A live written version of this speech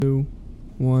2,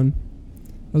 1.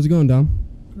 How's it going, Dom?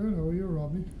 Good, how are you,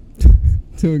 Robbie?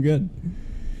 Doing good.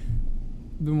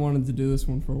 Been wanting to do this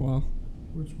one for a while.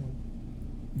 Which one?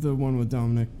 The one with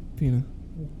Dominic, Pena.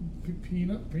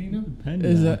 Pena? Pena.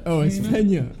 Is that? Oh, it's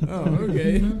Pena? Pena. Oh,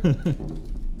 okay. Pena?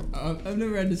 I've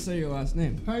never had to say your last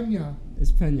name. Pena.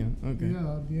 It's Pena. Okay.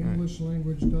 Yeah, the English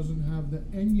language doesn't have the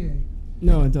enye.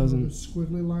 No, it The doesn't.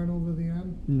 squiggly line over the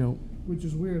end, Nope. which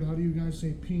is weird. How do you guys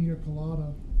say pina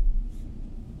colada?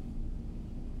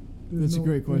 That's a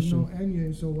great question. There's no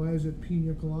enye, so why is it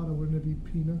pina colada? Wouldn't it be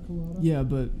pina colada? Yeah,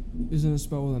 but isn't it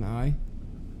spelled with an I?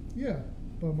 Yeah,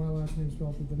 but my last name's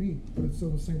spelled with an E. But it's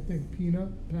still the same thing. Pena.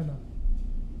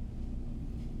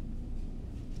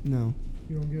 No.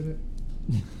 You don't get it?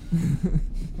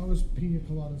 How is pina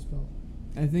colada spelled?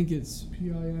 I think it's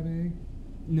P-I-N-A?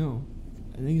 no.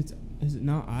 I think it's. Is it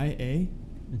not I-A?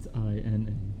 It's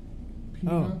I-N-A.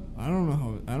 Pina? Oh, I don't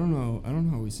know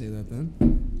how we say that then.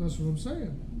 That's what I'm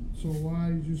saying. So why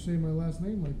did you say my last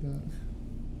name like that?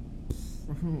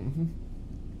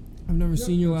 I've never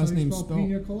seen your that's last how you name spell spelled.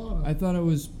 Pina colada. I thought it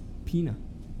was Pena.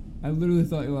 I literally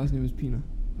thought your last name was Pena.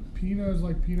 Pina is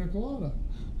like pina colada.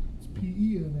 It's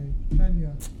P-E-N-A.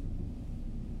 Pena.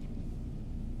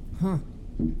 Huh.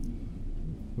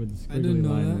 With the I didn't squiggly know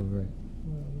line that. over it.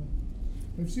 Whatever.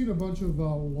 I've seen a bunch of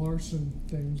Larson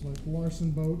things, like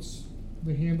Larson boats.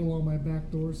 The handle on my back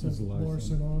door says It's Larson.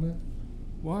 Larson on it.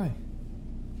 Why?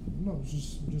 No, it's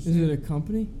just Is it a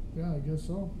company? yeah, I guess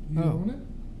so. Do you Oh. own it?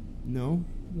 No.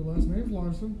 Your last name's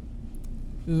Larson.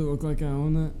 Does it look like I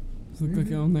own that? Does it look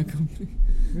like I own that company?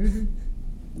 Maybe.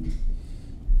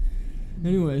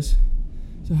 Anyways,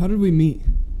 so how did we meet?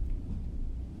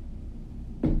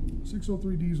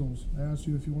 603 Diesels. I asked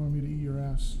you if you wanted me to eat your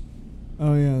ass.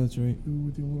 Oh yeah, that's right. You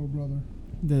with your little brother.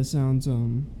 That sounds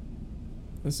something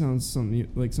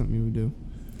like something you would do.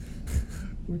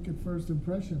 Wicked first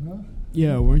impression, huh?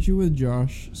 Yeah, weren't you with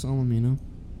Josh Solomino?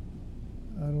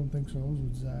 I don't think so. I was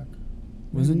with Zach.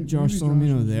 Wasn't Josh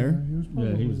Solomino was there? He was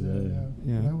probably he was there.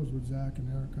 Yeah. But I was with Zach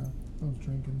and Erica. I was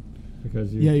drinking.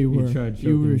 Because Yeah, you were. tried choking,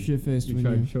 You were shit-faced you when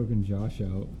tried you. choking Josh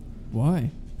out.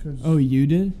 Why? Cause Oh, you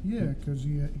did? yeah, because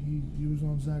he was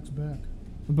on Zach's back.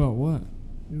 About what?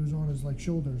 He was on his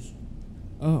shoulders.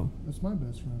 Oh. That's my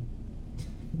best friend.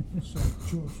 So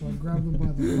I grabbed him by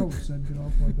the throat and said, "Get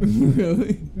off my best friend."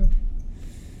 Really? Yeah.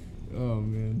 Oh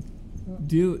man. Yeah.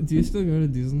 Do you still go to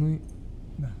Diesel Night?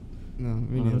 No. No,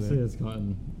 me Honestly, neither. it's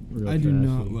gotten real I trashy. do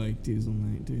not like Diesel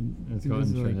Night, dude. It's It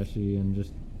was gotten trashy, and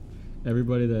just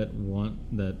everybody that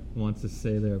wants to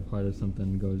say they're a part of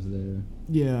something goes there.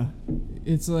 Yeah,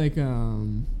 it's like yeah,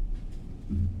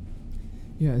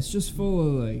 it's just full of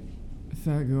like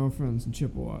fat girlfriends and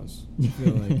Chippewas. I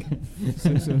feel like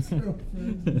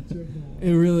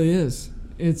it really is.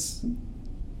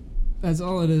 That's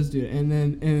all it is, dude. And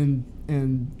then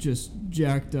and just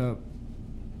jacked up,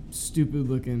 stupid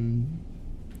looking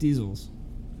diesels.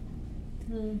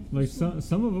 Yeah, Like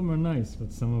some of them are nice,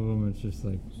 but some of them it's just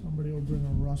like somebody will bring a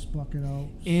rust bucket out.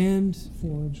 And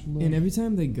 4-inch lid. and every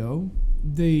time they go,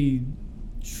 they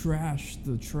trash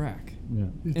the track, yeah.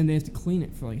 and they have to clean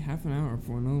it for like half an hour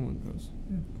before another one goes.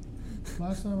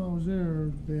 Last time I was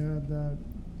there, they had that.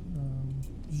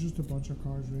 It was just a bunch of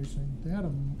cars racing. They had a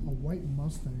white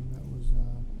Mustang that was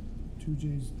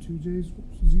 2J's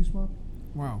Z-Swap.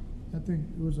 Wow. That thing,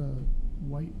 it was a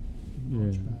white Yeah.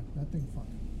 notchback. That thing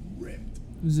fucking ripped.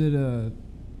 Was it was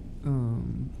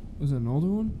it an older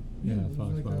one? Yeah, it was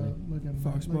Fox like body.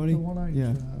 Fox like body? the one I Yeah.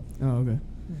 used to have. Oh, okay.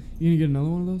 You gonna get another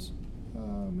one of those?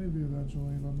 Maybe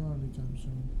eventually, but not anytime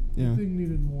soon. Yeah. The thing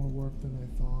needed more work than I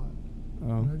thought.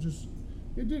 Oh. And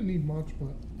it didn't need much,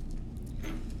 but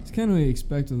It's kind of what you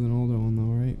expect with an older one,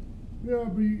 though, right? yeah,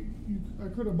 but I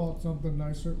could have bought something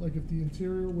nicer. Like if the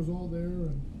interior was all there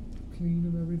and clean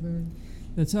and everything.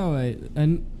 That's how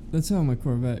that's how my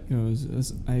Corvette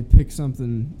goes. I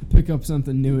pick up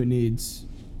something new it needs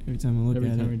every time I look Every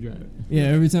at time it. we drive it. Yeah,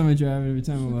 every time I drive it, every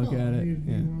time I look at I it. need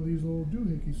Yeah. one of these little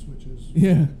doohickey switches.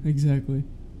 Yeah, exactly.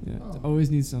 Yeah, Oh. it always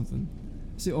needs something.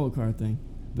 It's the old car thing,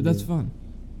 but that's Yeah. fun.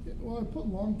 Yeah, well, I put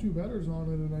long tube headers on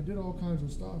it, and I did all kinds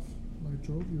of stuff. I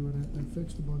drove you in it and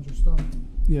fixed a bunch of stuff,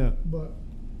 Yeah. but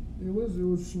it was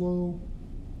slow.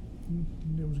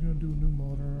 It was gonna do a new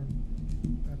motor,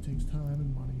 and that takes time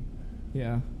and money.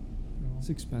 Yeah. You know. It's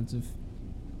expensive.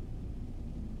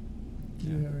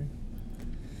 Yeah. Very.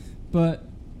 But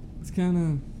it's kind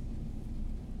of,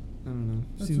 I don't know.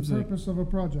 That's seems the like purpose of a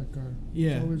project car.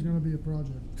 Yeah. It's always gonna be a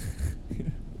project. Yeah,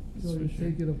 So that's you for sure.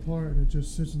 take it apart and it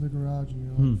just sits in the garage and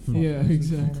you're like, fuck Yeah, this,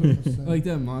 it's all exactly. of a set. Like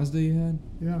that Mazda you had.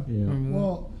 Yeah. Yeah. Remember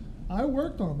Well, I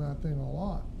worked on that thing a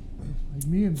lot. like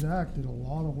me and Zach did a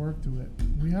lot of work to it.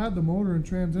 We had the motor and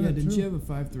trans in Yeah, it didn't too. you have a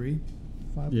 5.3?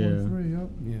 5.3, yep.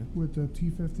 Yeah, With the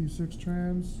T56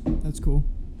 trans, that's cool.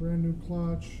 brand new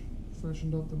clutch,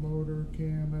 freshened up the motor,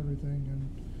 cam, everything, and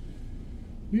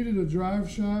needed a drive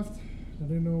shaft. I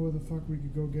didn't know where the fuck we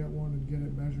could go get one and get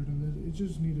it measured, and it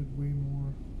just needed way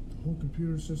more. The whole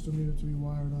computer system needed to be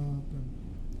wired up, and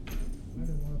I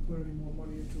didn't want to put any more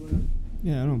money into it.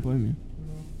 Yeah, I don't blame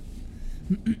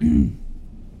You know? you.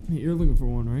 Hey, you're looking for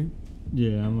one, right?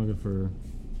 Yeah, I'm looking for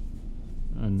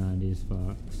a 90s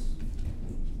Fox.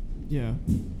 Yeah.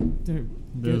 They're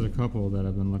There's a good. couple that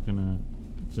I've been looking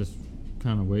at, just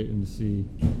kind of waiting to see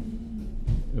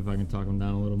if I can talk them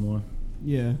down a little more.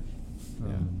 Yeah.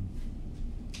 Yeah.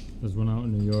 There's one out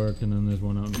in New York, and then there's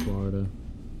one out in Florida.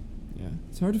 Yeah.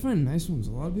 It's hard to find nice ones.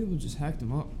 A lot of people just hacked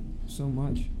them up so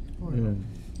much. Oh, Yeah.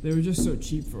 They were just so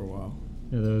cheap for a while.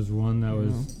 Yeah, there was one that You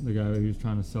was the guy who was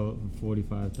trying to sell it for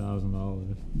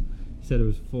 $45,000. He said it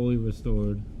was fully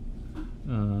restored,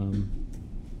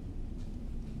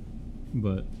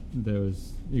 but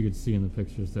you could see in the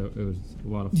pictures that it was a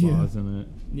lot of flaws in it,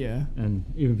 Yeah. and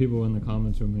even people in the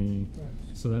comments were meaning,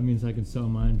 Thanks. so that means I can sell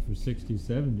mine for 60,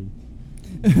 70.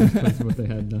 That's what they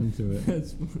had done to it.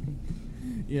 That's funny.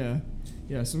 Yeah.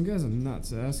 Yeah, some guys are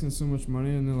nuts. They're asking so much money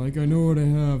and they're like, I know what I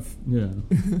have. Yeah.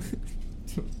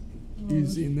 You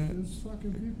seen that? There's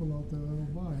fucking people out there that'll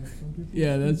buy it. Some people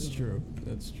Yeah, are that's stupid. true.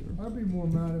 That's true. I'd be more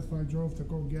mad if I drove to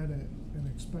go get it and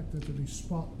expect it to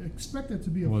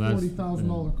be a Well, that's-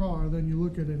 $40,000 car. Then you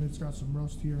look at it and it's got some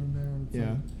rust here and there. And it's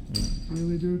Yeah. like,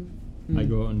 really, dude? I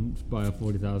go out and buy a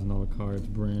 $40,000 car. It's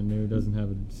brand new. Doesn't have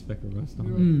a speck of rust on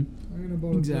it. Mm. I'm gonna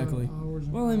about Exactly. hours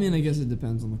and Well, I mean, I hours. guess it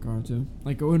depends on the car too.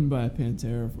 Like, I wouldn't buy a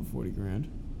Pantera for 40 grand.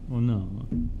 Well, no.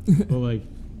 But like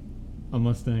a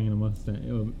Mustang and a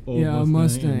Mustang, old Yeah, a Mustang,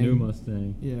 Mustang. and a new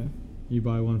Mustang. Yeah. You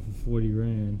buy one for 40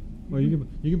 grand. Well, you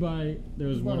could buy. There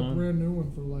was You buy one a on. brand new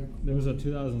one for like. There was a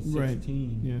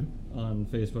 2016 Yeah. on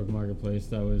Facebook Marketplace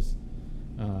that was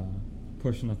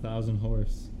pushing 1,000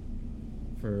 horse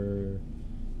for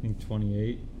I think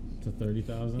 28 to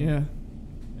 30,000. Yeah.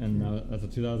 And now that's a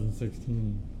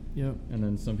 2016. Yep. And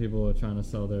then some people are trying to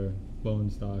sell their bone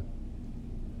stock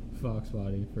Fox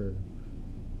body for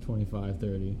 25,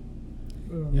 30.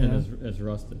 Yeah. And it's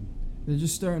rusted. They're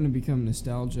just starting to become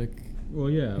nostalgic. Well,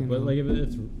 yeah, You but know. like if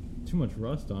it's too much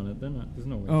rust on it, then there's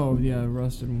no way. Oh, yeah,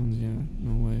 rusted ones, yeah.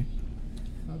 No way.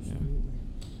 Absolutely.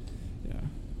 Yeah.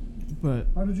 But,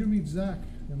 How did you meet Zach?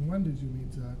 And when did you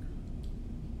meet Zach?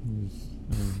 It was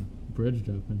bridge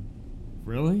jumping.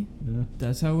 really? Yeah.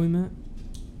 That's how we met?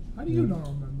 How do you Yeah. not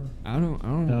remember? I don't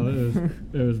No, know.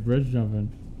 it was bridge jumping.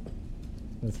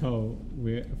 That's how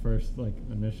we first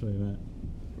initially met.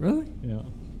 Really? Yeah.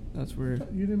 That's weird.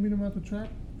 You didn't meet him at the track?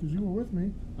 Because you were with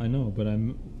me. I know, but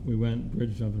we went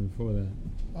bridge jumping before that.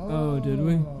 Oh, did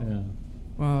we? Yeah.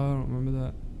 Wow, I don't remember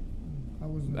that. I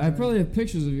wasn't. I probably have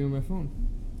pictures of you on my phone.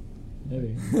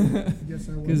 Maybe. I guess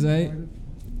I 'Cause wasn't I- invited.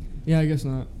 Yeah, I guess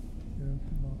not. Yeah,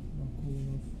 not cool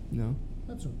enough. No.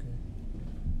 That's okay.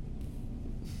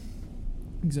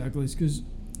 Exactly. It's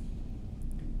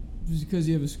because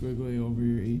you have a squiggly over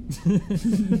your E.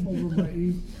 Over my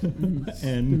E.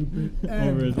 And Stupid.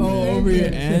 over his Oh, name. over your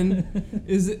N?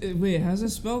 Is it? Wait, how's it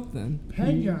spelled then?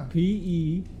 Pena.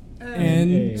 P-E. N,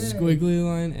 A. squiggly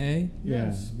line A?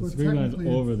 Yes, Yeah, the but squiggly line's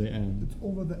technically over the N. It's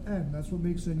over the N. That's what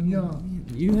makes it Oh, nya. man.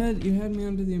 You had me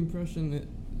under the impression that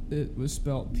it was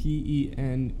spelled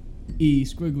P-E-N-E,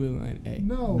 squiggly line A.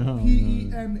 No, No,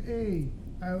 P-E-N-A.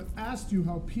 I asked you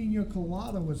how pina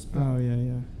colada was spelled. Oh, yeah,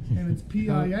 yeah. And it's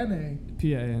P-I-N-A.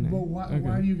 P-I-N-A. But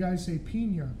why do you guys say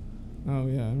pina? Oh,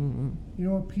 yeah, I don't know. You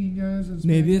know what pina is in Spanish?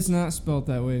 Maybe it's not spelled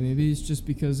that way. Maybe it's just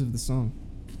because of the song.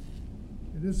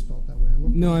 It is spelled that way. I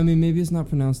looked No, at I it. mean, maybe it's not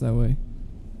pronounced that way.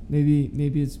 Maybe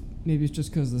it's just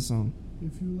because of the song.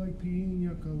 If you like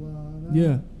pina colada.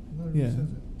 Yeah. Literally Yeah. says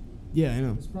it. Yeah, I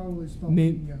know. It's probably spelled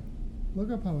May- pina.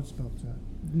 Look up how it's spelled, Zach.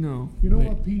 No. You know wait.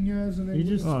 what pina is in You English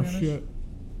just- and Oh, Spanish? shit.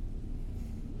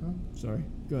 Huh? Sorry.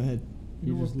 Go ahead.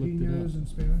 You know You just what looked pina it up. is in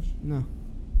Spanish? No.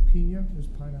 Pina is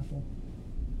pineapple.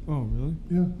 Oh, really?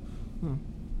 Yeah. Huh.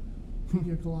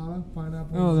 Pina colada,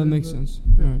 pineapple. Oh, is that in makes the- sense.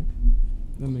 Yeah. All right.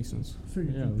 That makes sense.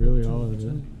 Figured Yeah, you'd really put all two of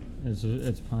and it.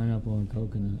 It's pineapple and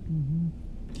coconut.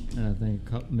 Mm-hmm. And I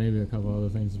think maybe a couple other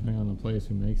things depending on the place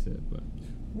who makes it, but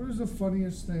What is the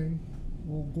funniest thing?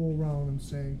 We'll go around and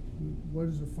say, what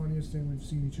is the funniest thing we've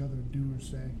seen each other do or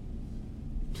say?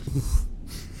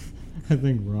 I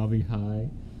think Robbie High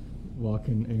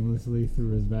walking aimlessly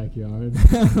through his backyard.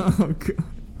 Oh, God.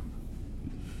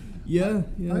 Yeah,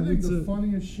 yeah. I think that's the it.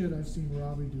 funniest shit I've seen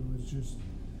Robbie do is just,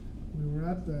 we were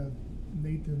at the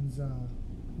Nathan's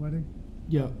wedding,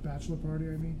 Yeah. Bachelor party,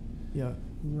 I mean. Yeah.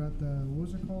 We were at the, what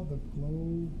was it called? The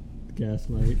glow...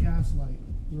 Gaslight. Gaslight.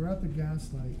 We were at the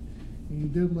Gaslight. And you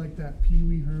did like that Pee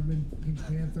Wee Herman Pink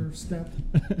Panther step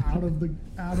out of the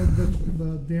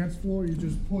dance floor. You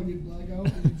just pull your leg out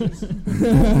and you just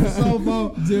pull yourself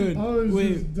out. Dude, I was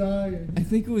wait. just dying. I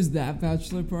think it was that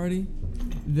bachelor party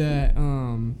that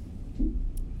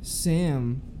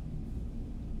Sam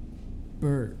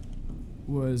Burt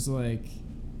was like,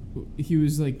 he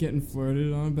was like getting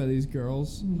flirted on by these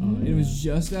girls. Mhm. Oh, And it was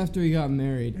just after he got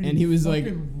married, and And he he was like,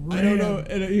 fucking I don't know, ran.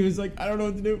 and he was like, I don't know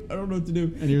what to do, I don't know what to do,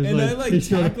 And he was and like- I like he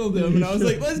showed- tackled him, and I was he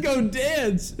like, showed- let's go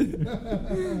dance.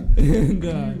 and He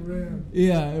ran.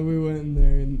 yeah, and we went in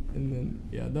there, and then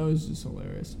yeah, that was just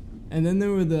hilarious. And then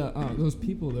there were the those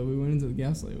people that we went into the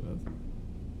Gaslight with.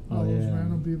 All Oh, those yeah.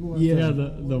 random people. Yeah. Yeah,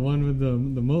 the one with the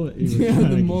mullet. he was Yeah, trying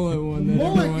the to- mullet one. The that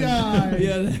mullet everyone- guy.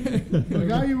 Yeah. The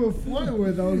guy you were flirting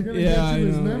with, I was gonna Yeah, get I you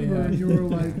his know, number, yeah. and you were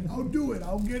like, "I'll do it.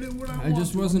 I'll get it when I want." I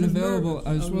just to. wasn't I'm just available. nervous."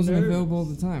 I just I'm wasn't nervous. available all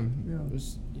the time. Yeah. It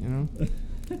was, you know.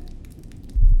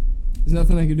 There's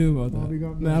nothing I could do about Bobby that. got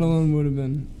nervous. Madeline would have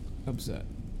been upset.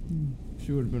 Hmm.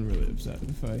 She would have been really upset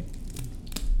if I,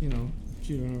 you know,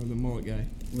 cheated on her with the mullet guy.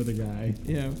 with a guy.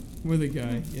 Yeah, with a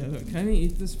guy. Yeah, can I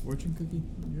eat this fortune cookie?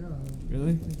 Yeah.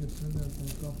 Really? I think it's in there for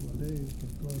a couple of days.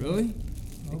 but go ahead. Really?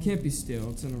 I'll- It can't be stale.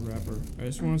 It's in a wrapper. I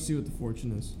just want to see what the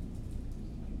fortune is.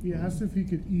 He asked if he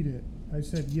could eat it. I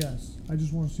said yes. I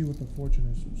just want to see what the fortune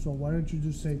is. So why don't you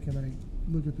just say, "Can I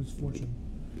look at this fortune?"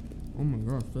 Oh my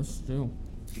gosh, that's stale.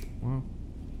 Wow.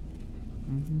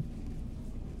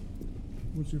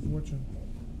 What's your fortune?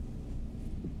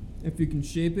 If you can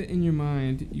shape it in your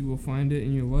mind, you will find it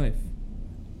in your life.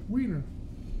 Wiener.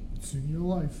 It's in your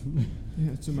life.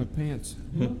 Yeah, it's in my pants.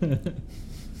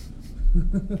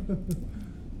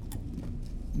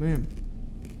 Man,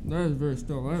 that is very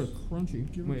stale. That is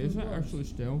crunchy. Give it Wait, to is the that boss. actually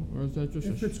stale? Or is that just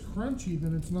If a it's crunchy,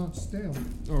 then it's not stale.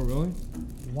 Oh, really?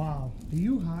 Wow. Are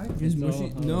you high? Is It's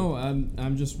mushy? all- No,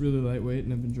 I'm just really lightweight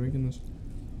and I've been drinking this.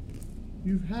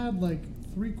 You've had like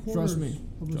 3/4 Trust me.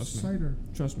 of a Trust me. cider.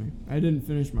 Trust me. I didn't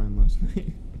finish mine last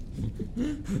night.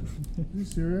 Are you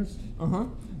serious? Uh-huh.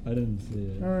 I didn't see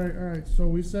it. All right. So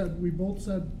we both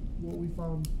said what we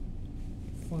found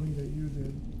funny that you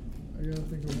did. I gotta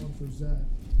think of one for Zach.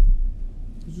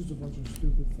 It's just a bunch of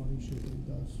stupid funny shit that he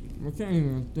does. I can't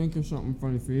even think of something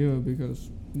funny for you because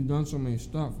you've done so many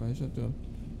stuff. I just have to.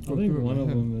 I think one of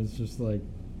them is just like,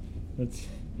 it's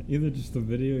either just the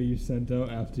video you sent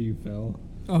out after you fell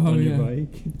on your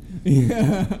bike,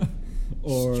 Yeah.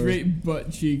 or straight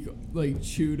butt cheek, like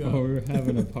chewed up. or we were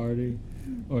having a party,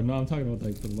 or no, I'm talking about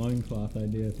like the loincloth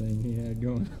idea thing he had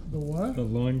going, The what? the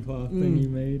loincloth thing he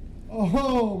made,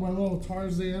 Oh, my little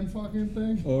Tarzan fucking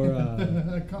thing. or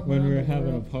Cut when my we were underwear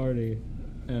having a up. party.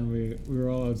 And we were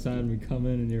all outside and we come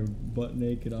in and you're butt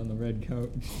naked on the red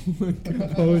couch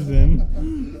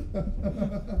posing.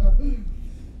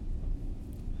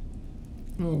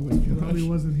 Oh my Probably gosh.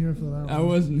 wasn't here for that. I one.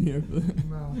 wasn't here for that.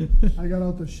 No, I got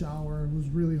out the shower. It was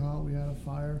really hot. We had a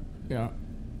fire, Yeah.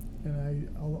 and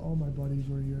all my buddies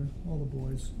were here, all the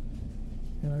boys.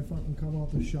 And I fucking come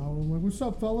out the shower. I'm like, "What's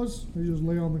up, fellas?" They just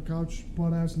lay on the couch,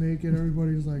 butt ass naked.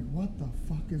 Everybody's like, "What the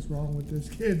fuck is wrong with this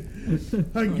kid?"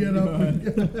 I Oh, get up.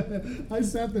 God. And I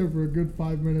sat there for a good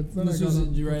 5 minutes. Then This I got was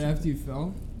up. right after you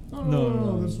fell?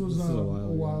 No. This was This is a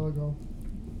while ago.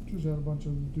 Just had a bunch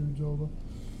of dudes over.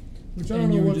 Which I don't And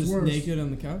know you were what's just worse. naked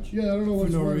on the couch? Yeah, I don't know For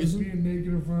what's no worse, reason? being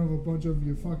naked in front of a bunch of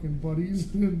your fucking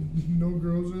buddies and no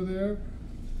girls are there,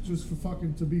 just for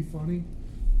fucking to be funny.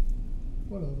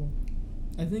 Whatever.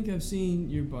 I think I've seen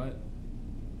your butt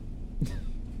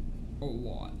a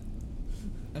lot.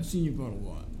 I've seen your butt a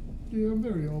lot. Yeah, I'm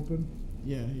very open.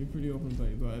 Yeah, you're pretty open about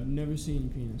your butt. I've never seen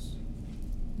your penis.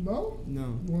 No?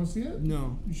 No. You want to see it?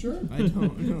 No. You sure? I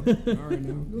don't. No. All right,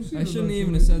 no. You'll see I it shouldn't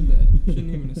even eventually. have said that.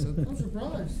 Shouldn't even have said I'm that.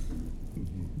 surprised.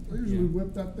 I usually Yeah.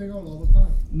 whip that thing out all the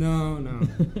time. No.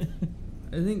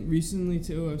 I think recently,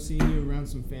 too, I've seen you around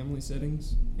some family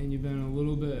settings, and you've been a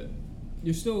little bit...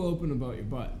 You're still open about your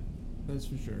butt. That's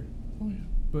for sure. Oh, yeah.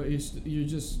 But you're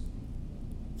just...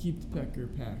 Keep the pecker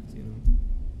packed, you know?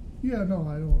 Yeah, no,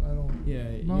 I don't. Yeah,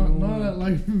 you Not, don't not wanna- at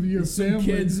like your some family.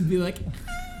 kids would be like,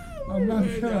 I'm not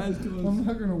 "Hey, guys, gonna. come on." I'm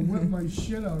not gonna whip my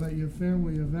shit out at your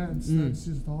family events. Mm. That's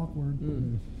just awkward.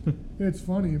 Mm. It's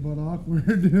funny, but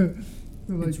awkward.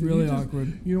 Like, It's did really you just-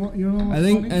 awkward. You know what? You know what's I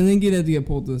think funny? you'd have to get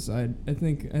pulled to the side. I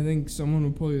think someone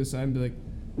would pull you aside and be like,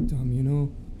 Tom, you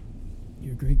know,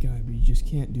 you're a great guy, but you just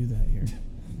can't do that here.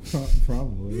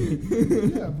 Probably.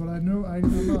 Yeah, but I'm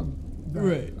not. That,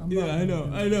 Right. I'm Yeah, not-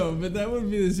 I know. But that would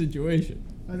be the situation.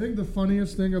 I think the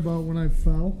funniest thing about when I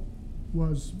fell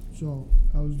was, so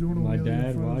I was doing a My wheelie dad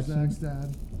in front of watching? Zach's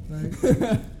dad,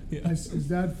 right? Yeah. His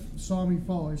dad saw me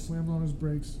fall. I slammed on his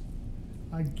brakes.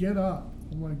 I get up.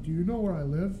 I'm like, do you know where I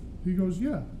live? He goes,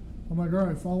 yeah. I'm like, all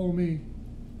right, follow me.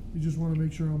 You just want to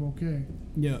make sure I'm okay.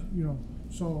 Yeah. You know,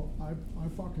 so I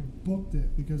fucking booked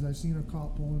it because I seen a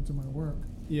cop pull into my work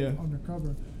Yeah.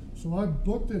 undercover. So I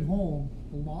booked it home,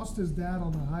 lost his dad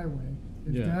on the highway.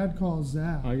 His Yeah. dad calls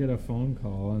Zach. I get a phone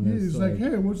call and He's it's like,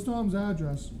 hey, what's Tom's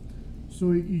address?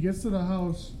 So he gets to the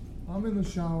house. I'm in the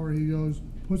shower. He goes,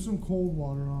 put some cold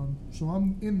water on. So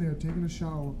I'm in there taking a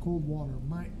shower with cold water.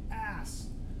 My ass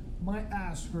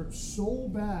hurt so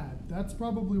bad. That's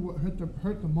probably what hurt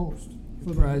the most.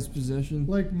 For Prized possession.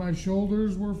 Like my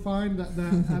shoulders were fine at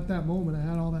that moment. I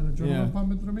had all that adrenaline Yeah.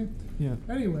 pumping through me. Yeah.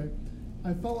 Anyway,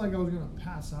 I felt like I was gonna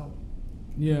pass out.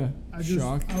 Yeah.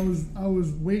 Shock. I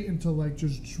was waiting to like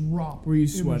just drop. Were you in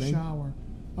sweating? the shower.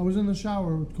 I was in the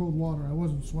shower with cold water. I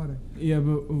wasn't sweating. Yeah,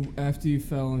 but after you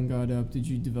fell and got up, did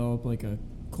you develop like a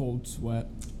cold sweat?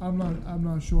 I'm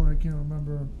not sure. I can't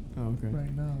remember Oh, okay.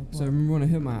 right now. So I remember when I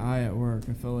hit my eye at work,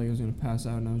 I felt like I was gonna pass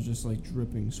out, and I was just like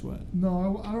dripping sweat.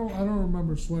 No, I don't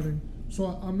remember sweating. So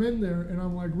I'm in there and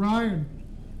I'm like, Ryan,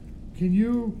 can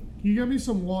you get me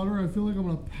some water? I feel like I'm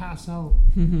gonna pass out.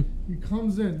 He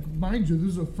comes in. Mind you, this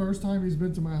is the first time he's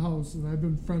been to my house, and I've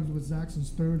been friends with Zach since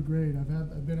 3rd grade.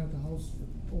 I've been at the house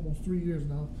for almost 3 years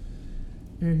now.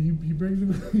 And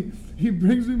he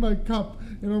brings me my cup,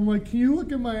 and I'm like, can you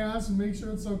look at my ass and make sure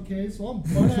it's okay? So I'm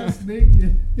butt ass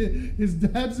naked. His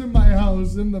dad's in my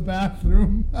house in the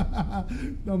bathroom.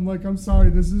 I'm like, I'm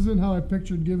sorry, this isn't how I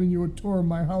pictured giving you a tour of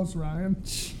my house, Ryan.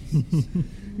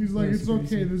 He's like, That's it's okay.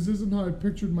 crazy. This isn't how I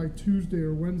pictured my Tuesday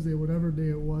or Wednesday, whatever day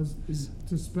it was,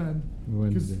 to spend.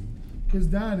 Wednesday. His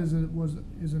dad is an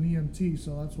EMT,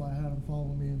 so that's why I had him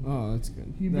follow me. And Oh, that's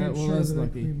good. he made sure that's that I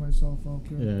lucky. cleaned myself out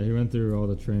good. Yeah, he went through all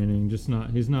the training.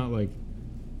 He's not like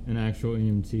an actual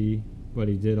EMT, but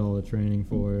he did all the training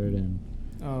for it. And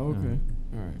Oh, okay.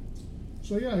 All right.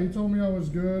 So yeah, he told me I was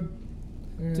good,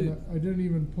 and Dude. I didn't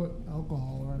even put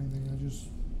alcohol or anything. I just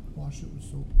washed it with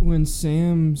soap. When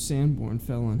Sam Sanborn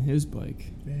fell on his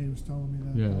bike, Yeah, he was telling me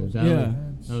that. Yeah, was that Yeah.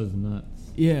 intense. that was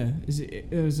nuts. yeah,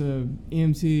 it was a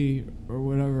EMT or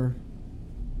whatever.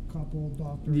 Couple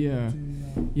doctor. Yeah.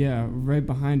 EMT, Yeah, right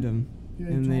behind him. yeah,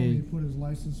 he And told me they- he put his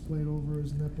license plate over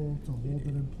his nipple to hold it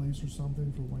in place or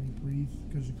something for when he breathed,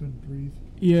 because you couldn't breathe.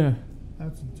 Yeah,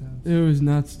 That's intense. it was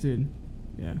nuts, dude.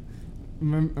 Yeah, I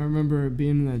remember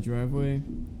being in that driveway,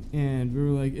 and we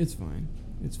were like, "It's fine,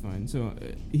 it's fine." So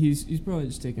he's probably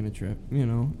just taking a trip, you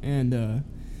know. And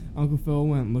Uncle Phil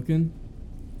went looking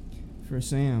for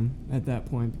Sam at that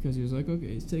point because he was like,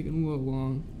 "Okay, he's taking a little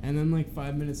long." And then like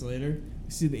 5 minutes later, we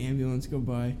see the ambulance go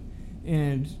by,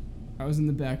 and I was in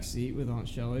the back seat with Aunt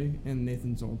Shelley in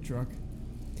Nathan's old truck,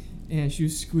 and she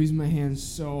was squeezing my hand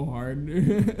so hard.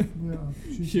 Yeah,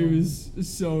 She told me. was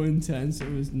so intense.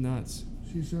 It was nuts.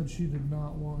 She said she did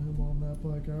not want him on that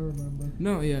bike. I remember.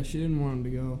 No, yeah, she didn't want him to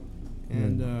go.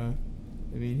 And,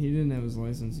 I mean, he didn't have his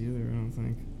license either, I don't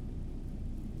think.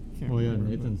 Can't Well, yeah, remember,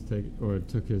 Nathan's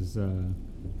took his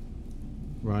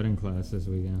riding class this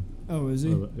weekend. but- Oh, is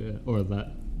he?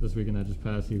 This weekend that just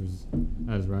passed, he was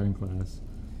at his riding class.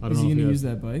 I don't Is know he if going to has- use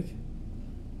that bike?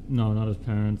 No, not his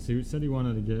parents. He said he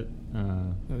wanted to get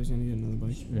Oh, he's going to get another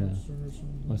bike. Yeah. Sportster or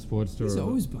something. a Sportster. He's or-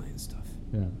 always buying stuff.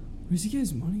 Yeah. Where's he get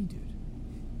his money, dude?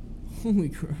 Holy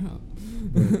crap.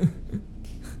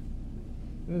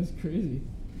 That's crazy.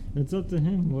 It's up to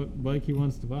him what bike he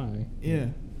wants to buy. Yeah.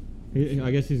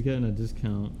 I guess he's getting a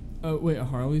discount. Oh, wait, a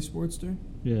Harley Sportster?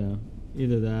 Yeah.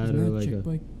 Either that Isn't or that like chick a.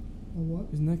 bike? A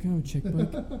what? Isn't that kind of a chick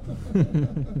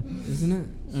bike? Isn't it?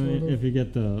 I mean, Sort of. if you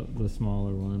get the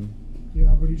smaller one.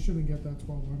 Yeah, but he shouldn't get that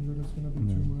 1200. It's gonna be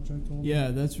No. too much. I told him.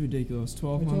 Yeah, that's ridiculous. I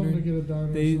told him to 1200. get a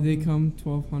diner. They come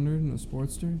 1200 in a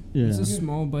Sportster. Yeah. It's a Yeah.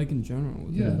 small bike in general.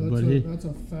 Yeah, Yeah, but that's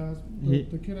a fast. he-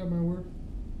 The kid at my work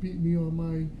beat me on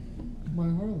my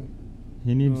Harley.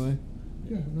 He needs. Really?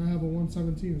 Yeah, and I have a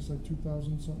 117. It's like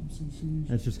 2000 something cc's.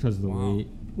 That's just because of the Wow. weight.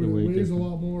 But The it weight weighs a difference.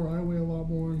 lot more. I weigh a lot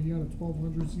more. He had a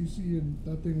 1200 cc, and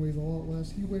that thing weighs a lot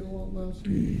less. He weighed a lot less.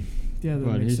 Yeah, that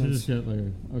But he makes should sense. just get like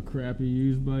a crappy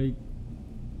used bike,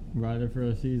 ride it for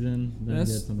a season, then get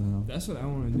That's- something else. That's what I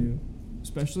want to do,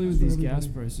 especially That's with for these gas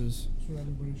everybody. prices. That's what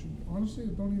everybody should. Honestly,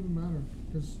 it don't even matter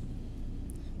because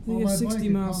They get 60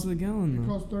 miles to the gallon It though.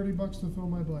 costs $30 to fill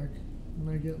my bike, and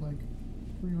I get like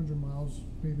 300 miles,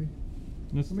 maybe.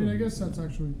 That's I mean, I still- guess that's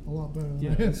actually a lot better than,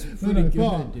 Yeah, it's than pretty I good,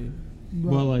 thought. dude.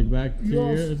 But Well, like back 2 you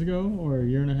also- years ago or a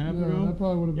year and a half yeah, ago, that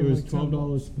probably would have it been was like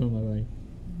 $12 to fill my bike,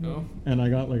 Oh, and I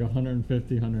got like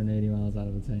 150, 180 miles out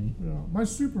of the tank. Yeah, my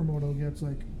supermoto gets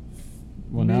like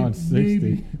Well, now it's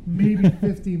 60. Maybe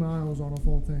 50 miles on a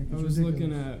full tank. I It's was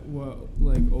ridiculous. looking at what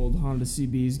like old Honda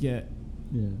CBs get,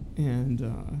 Yeah. and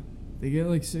they get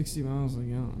like 60 miles a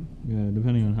gallon. Yeah,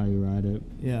 depending on how you ride it.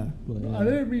 Yeah. But, I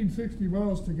didn't mean 60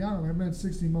 miles to gallon. I meant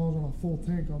 60 miles on a full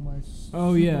tank on my.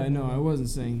 Oh yeah, no, I wasn't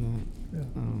saying that. Yeah.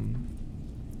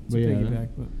 It's But a yeah, piggyback,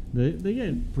 but they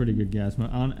get pretty good gas.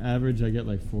 On average, I get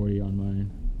like 40 on mine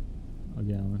a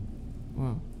gallon.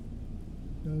 wow.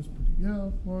 That is pretty. Yeah.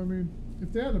 Well, I mean,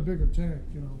 if they had a bigger tank,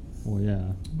 you know. Well,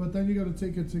 yeah. But then you got to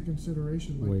take into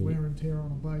consideration like Weight. wear and tear on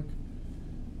a bike.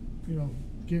 You know,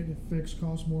 getting it fixed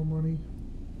costs more money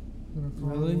than a car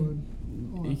Really? would.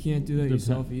 Oh, You can't do that Dep-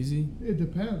 yourself easy. It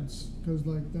depends, because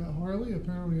like that Harley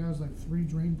apparently has like 3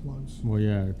 drain plugs. Well,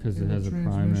 yeah, because it And has the a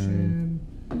primary transmission,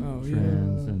 Oh yeah.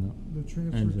 trans and the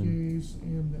transfer engine. case,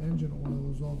 and the engine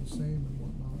oil is all the same and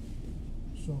whatnot.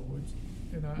 So it's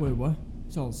and I Wait, what?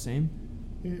 It's all the same?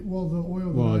 well the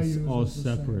oil well, that I it's use all is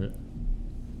the separate. Same.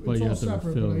 But It's you all have to separate,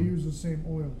 refill but I them. use the same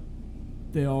oil.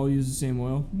 They all use the same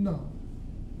oil? No,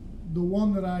 the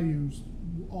one that I use,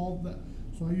 all that.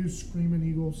 So I use Screaming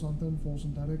Eagle something full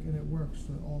synthetic, and it works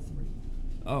for all 3.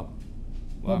 Oh.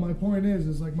 But Wow. my point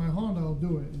is like my Honda, I'll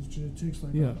do it. It takes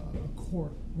like Yeah. a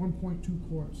quart, 1.2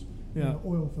 quarts, Yeah. and an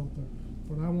oil filter.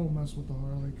 But I won't mess with the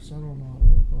Harley because I don't know how to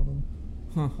work on them.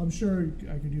 Huh. I'm sure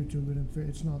I could YouTube it and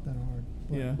it's not that hard.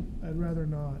 But Yeah. I'd rather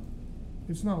not.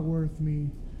 It's not worth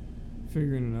me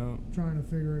Figuring it out. trying to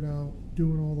figure it out,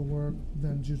 doing all the work,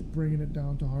 than just bringing it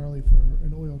down to Harley for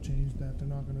an oil change that they're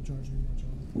not going to charge me much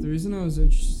on. The reason I was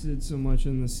interested so much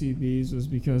in the CBs was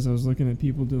because I was looking at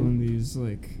people doing these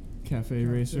like cafe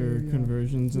racer yeah.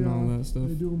 conversions and all that stuff.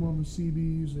 They do them on the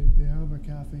CBs. They have a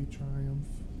Cafe Triumph.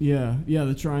 Yeah,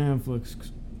 the Triumph looks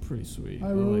pretty sweet.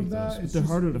 I rode like that. those, but It's they're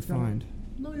just- harder to it's got- find.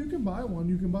 No, you can buy one.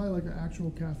 You can buy like an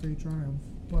actual Cafe Triumph,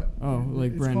 but Oh,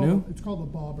 like it's brand called, new? It's called a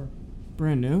Bobber.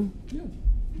 Brand new? Yeah,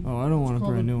 Oh, I don't want a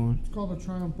called brand a- new one. it's called a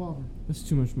Triumph Bobber. That's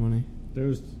too much money. There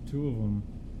was 2 of them,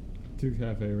 2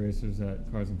 cafe racers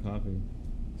at Cars and Coffee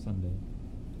Sunday.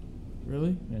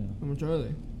 Really? Yeah. How much are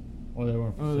they? Oh, they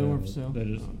weren't for Oh, sale. they weren't for sale? They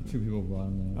just Oh, okay. 2 people bought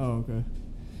them there. Oh, okay.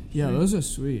 Yeah, Sweet. those are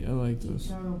sweet. I like It's a those.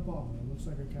 Triumph Bobber. It looks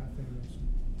like a cafe racer.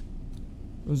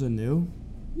 Those are new?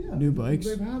 Yeah, New bikes?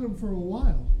 They've had them for a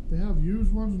while. They have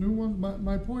used ones, new ones.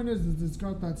 My point is it's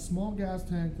got that small gas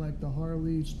tank like the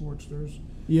Harley Sportsters,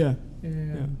 Yeah.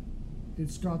 and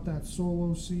it's got that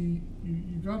solo seat.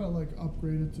 You gotta like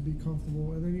upgrade it to be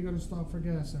comfortable, and then you gotta stop for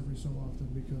gas every so often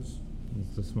because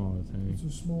It's a smaller tank. it's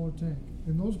a smaller tank.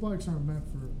 And those bikes aren't meant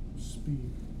for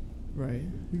speed. Right.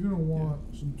 You're gonna want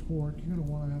some torque. You're gonna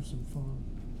want to have some fun.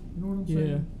 You know what I'm saying?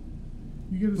 Yeah.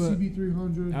 You get a But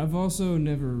CB300. I've also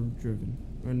never driven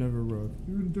or never rode.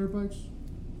 You ridden dirt bikes?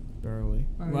 Barely.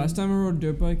 I Last time I rode a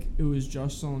dirt bike, it was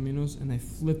Josh Solomino's, and I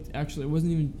flipped. Actually, it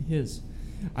wasn't even his.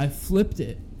 I flipped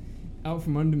it out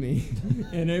from under me,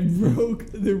 and I broke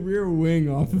the rear wing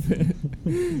off of it.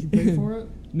 Did you pay for it?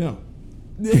 No.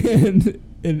 and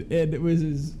it was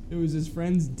his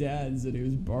friend's dad's that he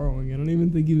was borrowing. I don't even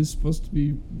think he was supposed to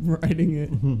be riding it.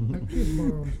 That kid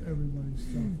borrows everybody's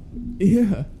stuff.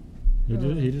 Yeah.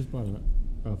 He just bought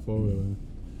a 4-wheeler.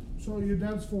 So your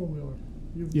dad's 4-wheeler.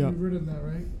 Yeah. You've ridden that,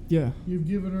 right? Yeah. You've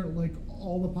given her like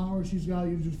all the power she's got.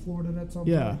 You just floored it at some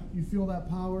Yeah. point. You feel that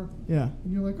power, Yeah.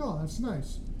 and you're like, oh, that's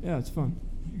nice. Yeah. It's fun.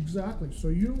 Exactly. So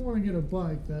you don't want to get a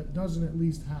bike that doesn't at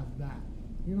least have that.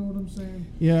 You know what I'm saying?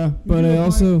 Yeah, You but get I a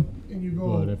also bike and you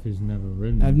go. But if he's never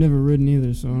ridden, I've never ridden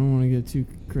either, so I don't want to get too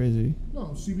crazy. No,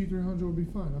 CB300 would be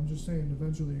fine. I'm just saying,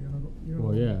 eventually you're gonna go. You're gonna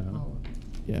Well, go yeah. power.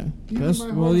 Yeah. Even That's, my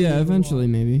well, Harley yeah. is a Eventually,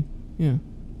 lot. maybe. Yeah.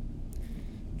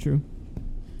 True.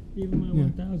 even my Yeah.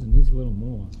 1000 needs a little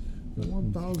more. But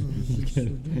 1,000 is just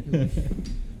Kidding. ridiculous.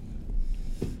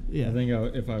 Yeah. I think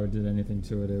if I did anything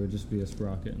to it, it would just be a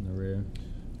sprocket in the rear,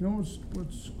 You know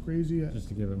what's crazy? just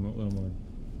to give it a little more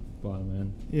bottom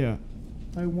end. Yeah.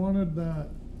 I wanted that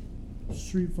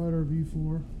Street Fighter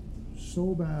V4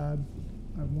 so bad.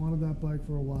 I've wanted that bike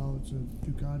for a while. It's a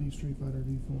Ducati Street Fighter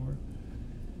V4.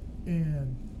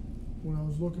 And when I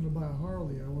was looking to buy a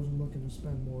Harley, I wasn't looking to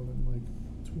spend more than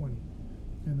like 20.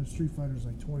 And the Street Fighter's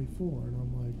like 24. And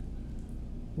I'm like,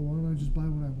 well, why don't I just buy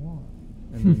what I want?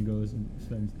 And then goes and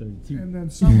spends 32. And then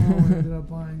somehow I ended up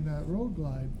buying that Road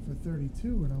Glide for 32.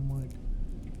 And I'm like,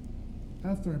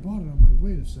 after I bought it, I'm like,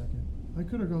 wait a second. I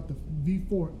could have got the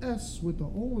V4S with the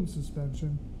Olin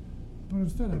suspension, but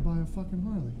instead I buy a fucking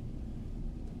Harley.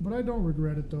 But I don't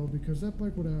regret it though, because that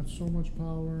bike would have had so much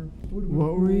power. It would've been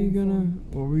What were you cool, gonna? fun.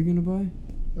 What were you gonna buy?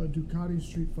 A Ducati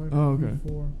Street Fighter Oh, okay.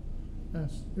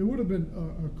 V4S. It would have been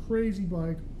a crazy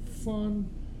bike, fun,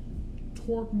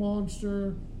 torque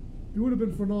monster. It would have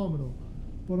been phenomenal.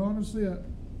 But honestly,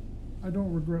 I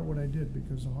don't regret what I did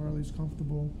because the Harley's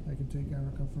comfortable. I can take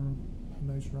Erica for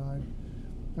a nice ride.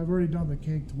 I've already done the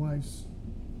Cake twice.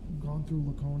 Gone through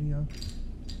Laconia.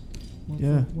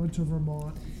 Went to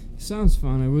Vermont. Sounds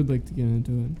fun. I would like to get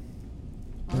into it.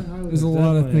 There's a It's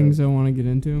lot of definitely things I want to get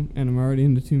into, and I'm already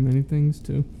into too many things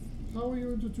too. How are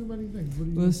you into too many things? What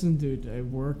do you Listen, dude, I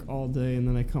work all day and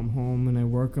then I come home and I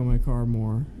work on my car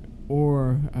more,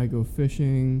 or I go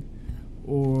fishing,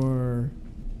 or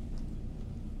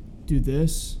do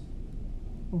this.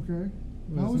 Okay.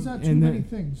 How is that too And many that-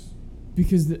 things?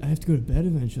 Because I have to go to bed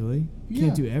eventually. Yeah.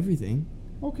 Can't do everything.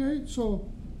 Okay, so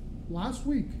last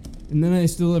week, And then I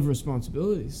still have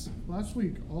responsibilities.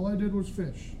 all I did was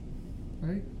fish,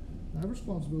 right? I have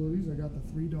responsibilities. I got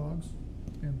the 3 dogs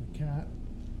and the cat,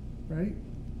 right?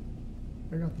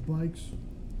 I got the bikes,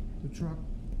 the truck,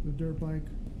 the dirt bike.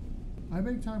 I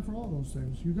make time for all those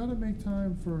things. You got to make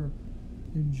time for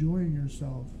enjoying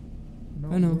yourself.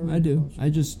 not I know, worrying I do.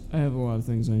 about I have a lot of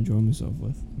things I enjoy myself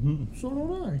with. So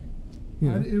don't I.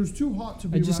 Yeah. It was too hot to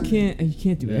be I just riding. you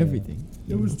can't do Yeah. everything.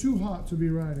 It was too hot to be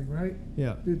riding, right?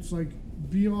 Yeah. It's like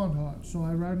beyond hot. So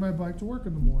I ride my bike to work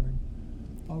in the morning.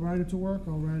 I'll ride it to work.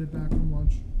 I'll ride it back from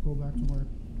lunch. Go back to work,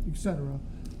 etc.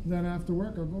 Then after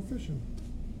work, I'll go fishing.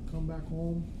 Come back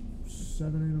home,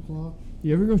 7, 8 o'clock.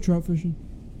 You ever go trout fishing?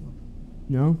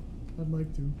 No? I'd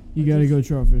like to. You I gotta just- go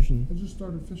trout fishing. I just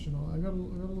started fishing. I got a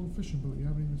little fishing boat. You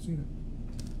haven't even seen it.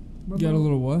 You got a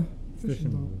little what?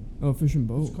 fishing boat. Oh, fishing It's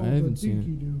boat. called I haven't the seen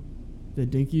Dinky it. Doo. The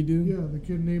Dinky Doo? Yeah, the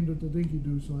kid named it the Dinky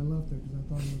Doo, so I left it because I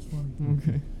thought it was funny.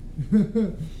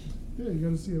 Okay. Yeah, you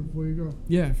gotta see it before you go.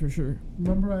 Yeah, for sure.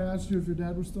 Remember I asked you if your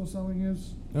dad was still selling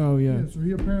his? Oh, yeah. So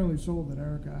he apparently sold it.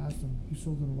 Erica asked him. He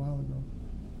sold it a while ago.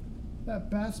 That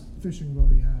bass fishing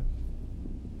boat he had.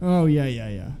 Oh,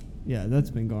 yeah. Yeah, that's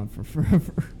been gone for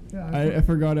forever. Yeah, I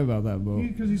forgot about that boat.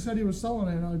 because he said he was selling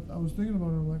it, and I was thinking about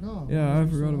it. I'm like, oh. Yeah, I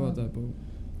forgot about that boat.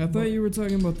 I thought you were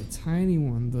talking about the tiny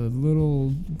one, the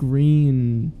little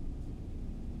green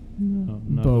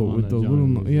boat with the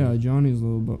little. Yeah, Johnny's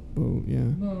little boat. Yeah.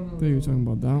 No. I thought you were talking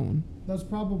about that one. That's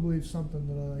probably something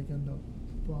that I end up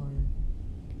buying.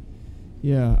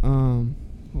 Yeah. Hold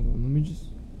on. Let me just.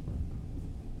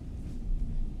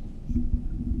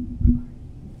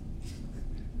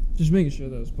 Just making sure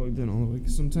that was plugged in all the way,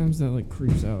 because sometimes that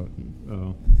creeps out.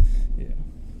 Oh. Yeah.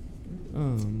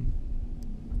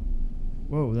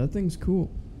 Whoa, that thing's cool.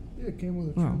 Yeah, it came with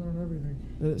a Wow. trailer and everything.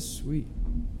 That's sweet.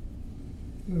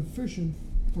 Been fishing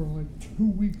for 2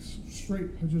 weeks straight.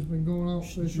 I've just been going out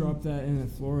Should fishing. drop that in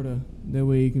Florida. That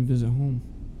way you can visit home.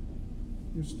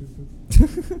 You're stupid.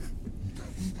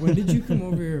 When did you come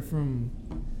over here from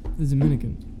the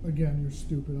Dominican? Again, you're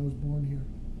stupid. I was born here.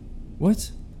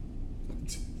 What?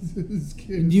 This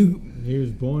kid. He was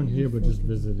born here, but just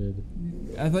visited.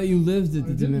 I thought you lived at I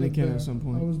the did live Dominican there. at some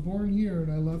point. I was born here,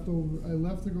 and I left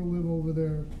to go live over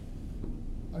there.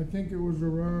 I think it was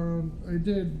around. I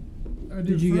did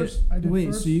you first. I did wait,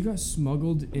 first. so you got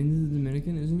smuggled into the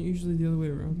Dominican? Isn't it usually the other way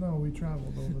around? No, we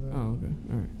traveled over there. Oh, okay.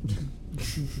 All right.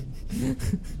 Stupid.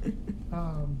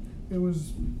 It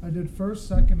was. I did first,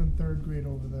 second, and third grade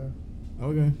over there.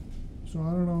 Okay. So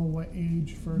I don't know what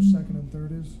age first, second, and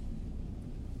third is.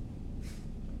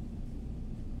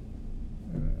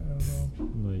 I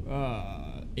don't know.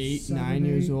 Like 8, 7, 9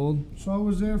 years 8. old. So I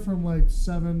was there from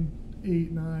 7,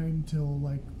 8, 9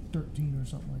 till 13 or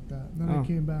something like that. And then Oh. I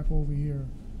came back over here,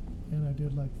 and I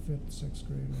did 5th, 6th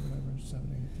grade or whatever, 7,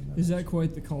 8. and Is then that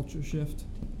quite the culture shift?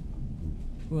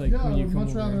 yeah, when I you would come much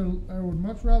over rather. here? I would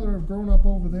much rather have grown up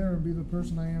over there and be the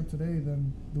person I am today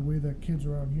than the way that kids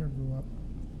around here grew up.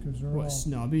 Because What,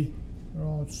 snobby? they're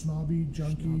all snobby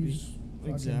junkies,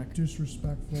 fucking Exact.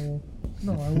 disrespectful.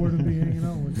 No, I wouldn't be hanging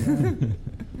out with that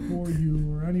or you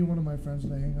or any one of my friends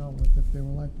that I hang out with if they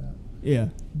were like that. Yeah.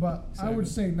 But I would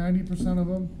say 90% of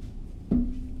them,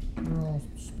 they're all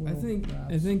spoiled I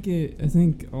brats.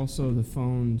 think also the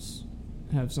phones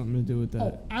have something to do with that.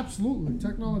 Oh, absolutely.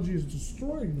 Technology is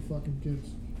destroying the fucking kids.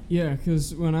 Yeah,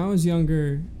 because when I was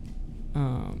younger,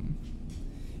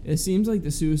 it seems like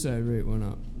the suicide rate went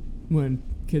up when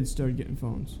kids started getting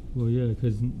phones. well, yeah,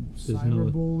 because there's no.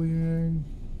 Cyberbullying.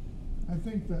 I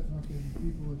think that fucking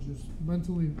people are just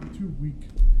mentally too weak.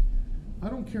 I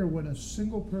don't care what a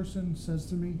single person says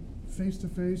to me, face to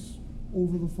face,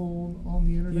 over the phone, on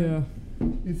the internet. Yeah.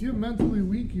 If you're mentally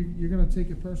weak, you're going to take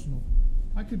it personal.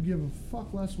 I could give a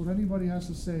fuck less what anybody has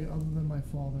to say other than my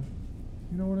father.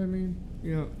 You know what I mean?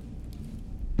 Yeah.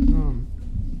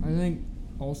 I think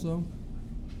also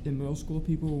in middle school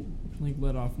people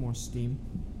let off more steam.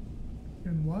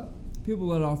 And what? People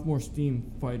let off more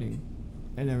steam fighting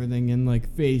and everything, and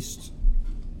faced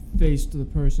the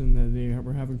person that they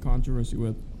were having controversy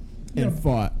with. and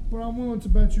fought. But I'm willing to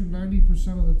bet you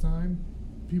 90% of the time,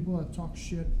 people that talk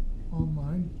shit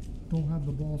online don't have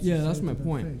the balls. Yeah, to that's say it my to their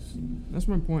point. face. That's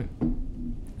my point.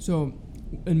 So,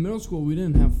 in middle school, we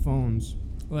didn't have phones.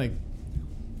 Like,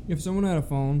 if someone had a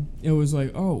phone, it was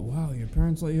like, oh, wow, your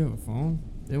parents let you have a phone?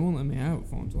 They won't let me have a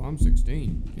phone until I'm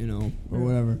 16, you know, or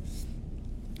whatever.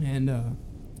 And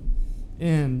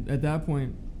at that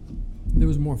point, there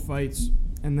was more fights.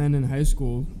 And then in high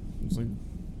school, it was like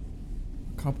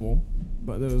a couple,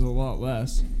 but there was a lot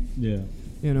less. Yeah.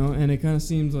 You know, and it kind of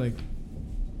seems like,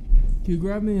 can you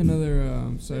grab me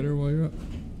another cider while you're up?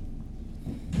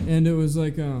 And it was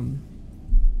like, and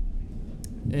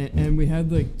we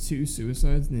had like 2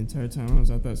 suicides the entire time I was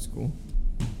at that school.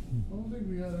 I don't think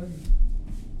we had any.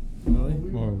 Really? When we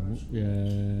were in high school. Yeah.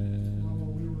 Not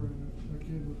when we were in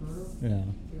Arcade Ricardo. Yeah.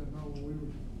 Yeah, no, when we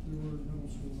were in middle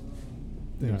school.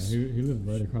 Thanks. Yeah, he lived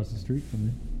right across the street from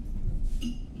me.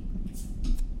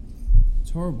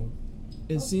 It's horrible.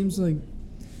 It seems like,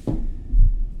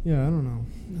 yeah, I don't know.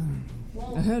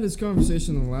 Well, I had this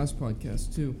conversation in the last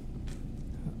podcast too.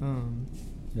 Yeah,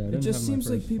 I It didn't just have my seems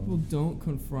like first people phone. don't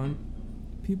confront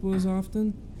people as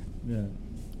often, Yeah.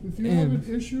 if you have and-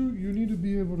 an issue, you need to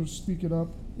be able to speak it up.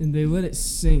 and they let it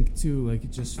sink too. Like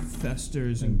it just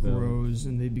festers and And builds. grows,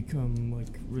 and they become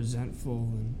like resentful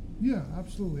and Yeah,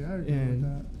 absolutely. I agree with and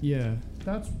that. yeah,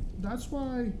 That's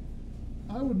why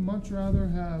I would much rather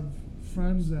have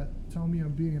friends that tell me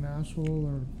I'm being an asshole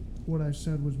or what I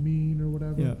said was mean or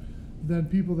whatever yeah, than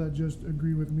people that just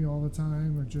agree with me all the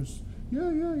time or just yeah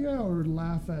or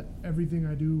laugh at everything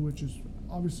I do, which is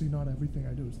obviously not everything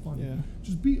I do is funny. yeah,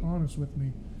 Just be honest with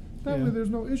me. That Yeah. way there's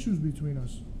no issues between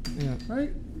us, yeah.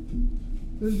 right?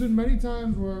 There's been many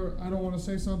times where I don't want to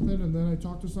say something and then I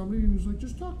talk to somebody and he's like,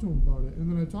 just talk to him about it.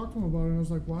 And then I talked to him about it and I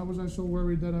was like, why was I so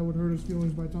worried that I would hurt his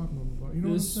feelings by talking to him about it? You know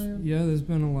what I'm saying? Yeah, there's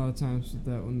been a lot of times with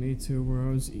that with me too, where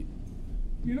I was, You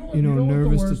know what? you know, what the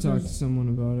nervous to worst talk is? to someone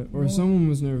about it, or No. someone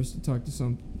was nervous to talk to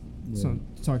to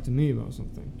talk to me about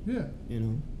something. Yeah. You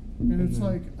know, And it's then-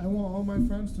 like, I want all my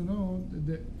friends to know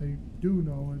that they do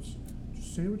know. It's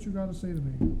just say what you got to say to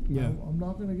me. Yeah. I'm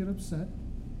not going to get upset.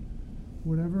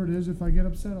 Whatever it is, if I get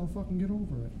upset, I'll fucking get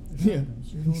over it. It Yeah.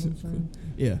 happens. You know what I'm saying?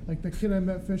 yeah, Like the kid I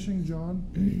met fishing, John,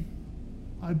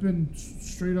 I've been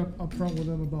straight up upfront with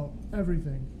him about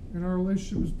everything. And our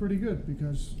relationship is pretty good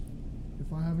because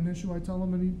if I have an issue, I tell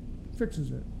him and he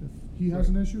fixes it. If he has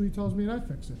an issue, he tells me and I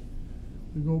fix it.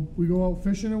 We go out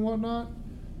fishing and whatnot.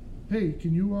 Hey,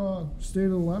 can you stay to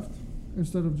the left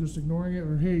instead of just ignoring it?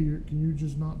 Or hey, can you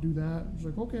just not do that? It's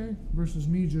like, okay. Versus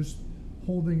me just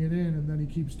holding it in and then he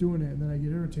keeps doing it and then I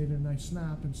get irritated and I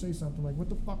snap and say something like, what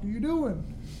the fuck are you doing?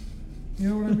 You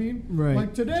know what I mean? Right.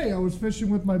 Like today, I was fishing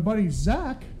with my buddy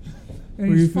Zach. And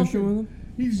were you he's fishing with him?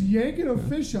 He's yanking a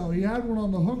fish out. He had one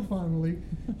on the hook finally.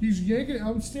 He's yanking it.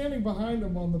 I'm standing behind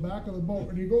him on the back of the boat,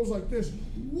 and he goes like this.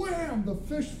 Wham! The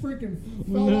fish freaking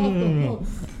fell off the hook.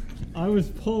 I was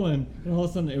pulling, and all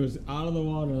of a sudden it was out of the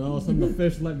water, and all of a sudden the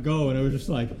fish let go, and it was just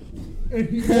like, And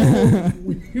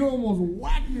he almost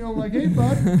whacked me. I'm like, hey,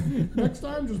 bud, next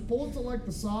time just pull it to like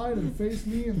the side and face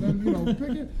me, and then pick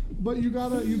it. But you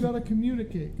gotta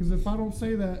communicate, because if I don't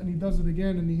say that and he does it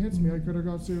again and he hits me, I could have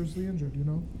got seriously injured. You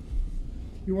know.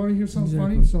 You want to hear something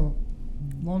Exactly. funny? So,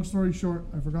 long story short,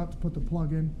 I forgot to put the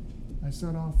plug in. I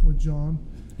set off with John.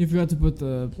 You forgot to put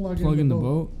the Plug plug in in the the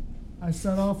boat. boat. I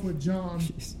set off with John.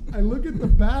 Jeez. I look at the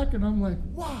back and I'm like,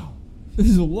 wow,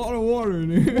 There's a lot of water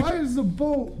in here. why is the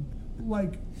boat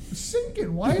like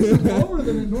sinking? Why is it lower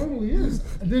than it normally is?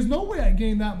 There's no way I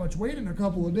gained that much weight in a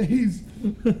couple of days.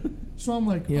 So I'm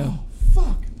like, Yeah. oh,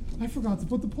 fuck. I forgot to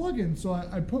put the plug in. So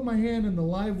I put my hand in the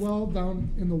live well down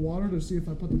in the water to see if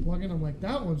I put the plug in. I'm like,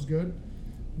 that one's good.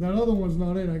 That other one's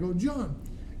not in. I go, John,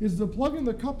 is the plug in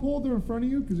the cup holder in front of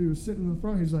you? Because he was sitting in the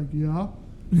front. He's like, yeah.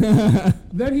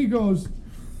 Then he goes,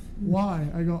 why?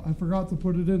 I go, I forgot to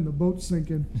put it in. The boat's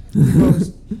sinking. He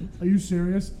goes, are you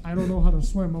serious? I don't know how to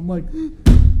swim. I'm like,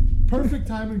 perfect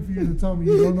timing for you to tell me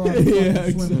you don't know how to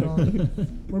fucking swim at all.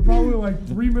 We're probably like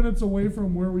 3 minutes away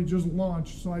from where we just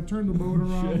launched. So I turned the boat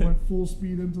around, Shit. went full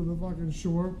speed into the fucking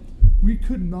shore. We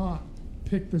could not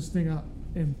pick this thing up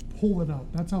and pull it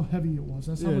out. That's how heavy it was.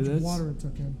 That's how Yeah, much that's- water it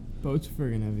took in. Boat's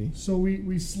friggin' heavy. So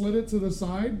we slid it to the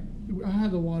side. I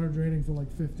had the water draining for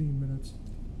like 15 minutes.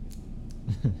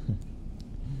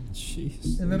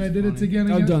 Jeez. And then that's I did it funny.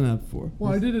 again. I've done that before.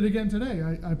 Well, I did it again today.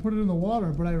 I put it in the water,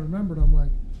 but I remembered. I'm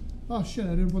like, oh shit, I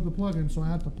didn't put the plug in, so I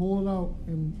had to pull it out,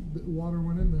 and the water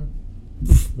went in there.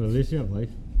 but at least you have life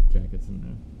jackets in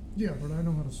there. Yeah, but I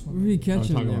know how to swim. What are you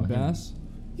catching talking there? about him. Bass?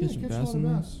 Yeah, Catching catch a bass lot in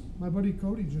of there? bass. My buddy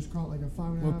Cody just caught like a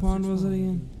 5.5. What pond 6 was it pounder.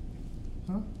 again?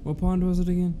 Huh? What pond was it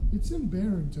again? It's in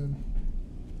Barrington.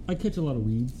 I catch a lot of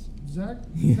weeds. Zach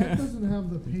Yeah. doesn't have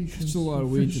the patience. There's a lot for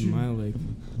of weeds in fishing. my lake.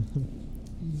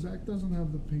 Zach doesn't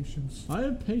have the patience. I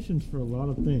have patience for a lot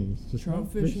of things. Just Trout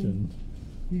not fishing?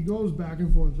 He goes back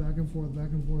and forth, back and forth, back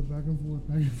and forth, back and forth,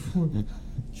 back and forth.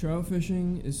 Trout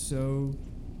fishing is so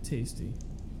tasty.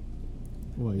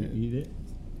 What, you Yeah. eat it?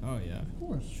 Oh yeah. Of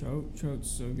course. Trout's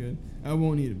so good. I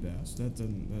won't eat a bass. That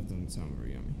doesn't sound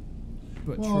very yummy.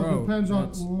 But Well, trout. it depends on.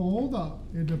 that's- Well, hold up.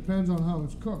 It depends on how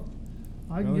it's cooked.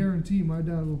 I Really? guarantee my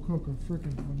dad will cook a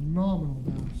freaking phenomenal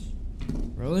bass.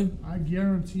 Really? I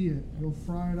guarantee it. He'll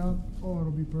fry it up. Oh,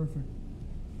 it'll be perfect.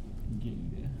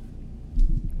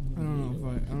 I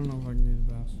don't know if I can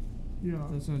eat a bass. Yeah,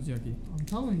 That sounds yucky. I'm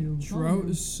telling you. Trout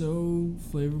is so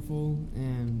flavorful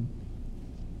and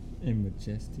And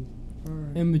majestic. All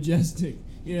right. majestic.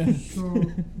 Yeah. So,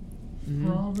 Mhm.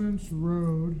 Province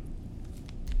Road.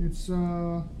 It's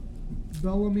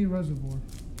Bellamy Reservoir.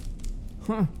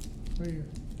 Huh. Right here.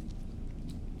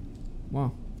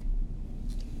 Wow.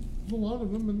 There's a lot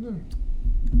of them in there.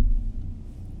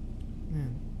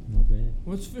 Man. Not bad.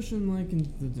 What's fishing like in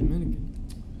the Dominican?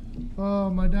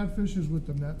 My dad fishes with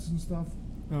the nets and stuff.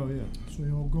 Oh yeah. So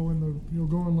he'll go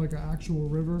in like an actual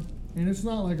river, and it's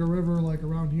not like a river like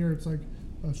around here. It's like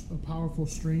a powerful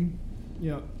stream.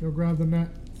 Yeah. He'll grab the net,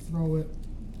 throw it,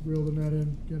 reel the net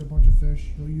in, get a bunch of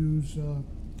fish. He'll use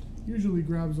usually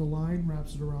grabs a line,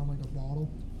 wraps it around like a bottle,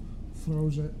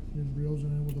 throws it, and reels it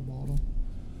in with a bottle.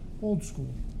 Old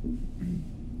school.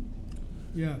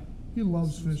 Yeah. He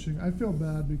loves fishing. I feel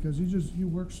bad because he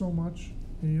works so much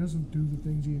and he doesn't do the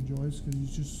things he enjoys because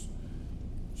he's just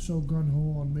so gun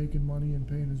ho on making money and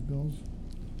paying his bills.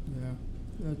 Yeah.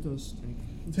 That does stink.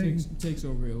 It Taking- takes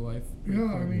over your life.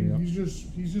 Yeah, I mean, Yeah.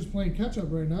 he's just playing catch up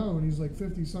right now, and he's like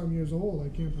 50-some years old. I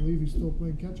can't believe he's still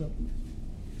playing catch up.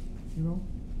 You know?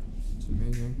 It's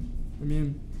amazing. I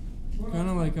mean, kind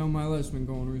of like how my life's been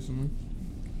going recently,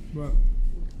 but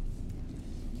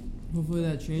hopefully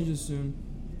that changes soon.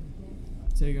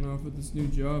 Taking off with this new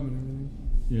job and everything.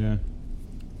 Yeah.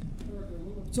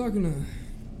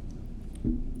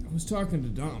 I was talking to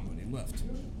Dom when he left.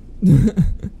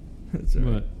 That's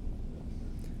But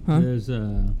Huh? there's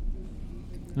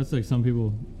that's like some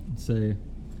people say,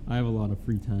 I have a lot of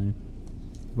free time,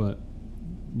 but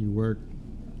you work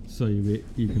so you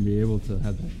can be able to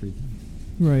have that free time.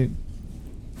 Right.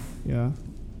 Yeah.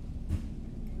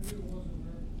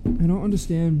 I don't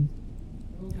understand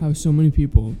how so many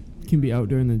people can be out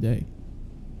during the day.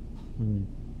 I mean,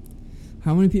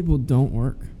 How many people don't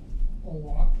work? A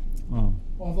lot. oh.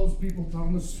 All those people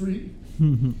down the street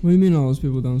What do you mean all those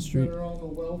people down the street? that are on the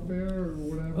welfare or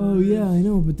whatever. Oh it yeah, is. I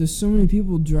know, but there's so many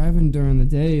people driving during the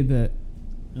day that.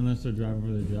 Unless they're driving for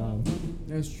their job.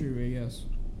 That's true, I guess.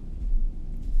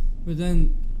 But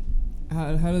then,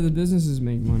 how do the businesses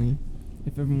make money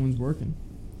if everyone's working?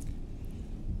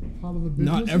 How do the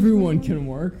Not businesses everyone make money? can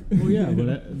work. Well, yeah,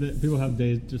 but people have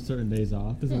just certain days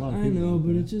off. There's a lot of I people. know, out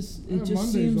but there. it just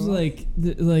Mondays seems off.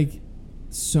 like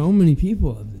so many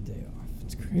people have the day off.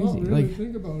 It's crazy. Not really. Like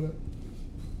Think about it.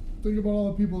 Think about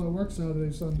all the people that work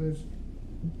Saturdays, Sundays.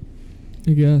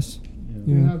 I guess.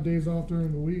 They Yeah. have days off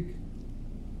during the week.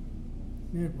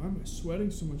 Man, why am I sweating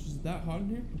so much? Is it that hot in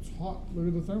here? It's hot. Look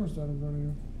at the thermostat in front of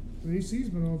you. The AC's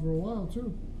been on for a while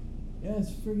too. Yeah,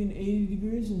 it's friggin' 80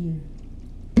 degrees in here.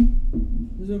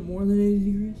 Is it more than 80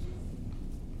 degrees?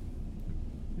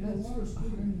 Yeah, it's water's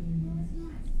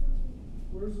spring.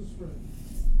 Where's the spring?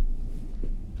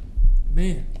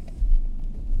 Man,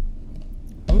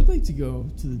 I would like to go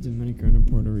to the Dominican or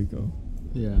Puerto Rico.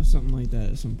 Yeah. Or something like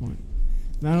that at some point.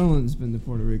 Madeline's been to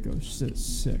Puerto Rico. She said it's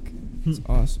sick. It's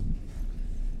awesome.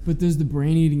 But there's the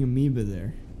brain-eating amoeba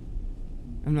there.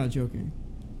 I'm not joking.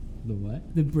 The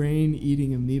what? The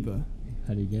brain-eating amoeba.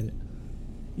 How do you get it?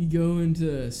 You go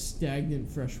into stagnant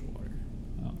fresh water,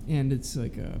 Oh. and it's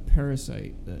like a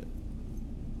parasite that...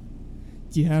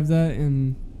 Do you have that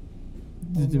in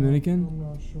the Dominican? I'm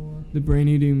not sure. The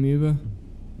brain-eating amoeba?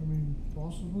 I mean,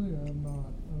 possibly. I'm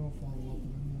not. I don't follow up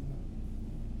with any of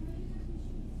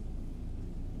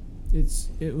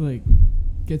that. It like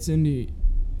gets into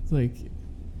like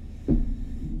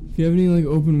if you have any like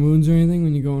open wounds or anything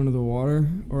when you go into the water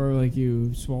or like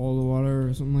you swallow the water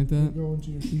or something like that, Go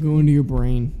into your you go into your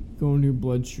brain, go into your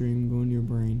bloodstream, go into your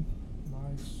brain.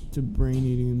 Nice. It's a brain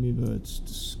eating amoeba. It's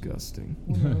disgusting.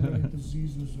 Wonder how many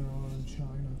diseases there are in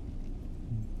China.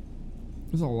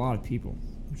 There's a lot of people.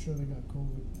 I'm sure they got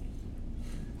COVID.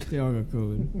 They all got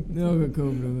COVID. They all got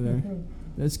COVID over there.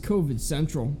 That's COVID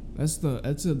central. That's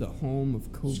the home of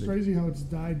It's COVID. crazy how it's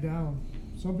died down.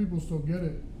 Some people still get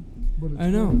it, but it's I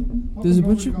know. gone. How There's come a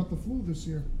bunch nobody of got the flu this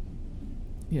year.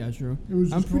 Yeah, true. It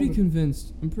was I'm just pretty COVID.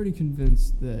 convinced. I'm pretty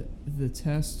convinced that the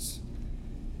tests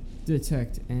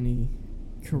detect any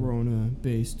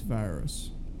corona-based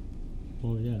virus.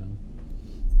 Well, yeah.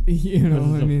 You know,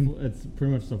 Because I mean, it's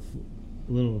pretty much a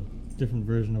little different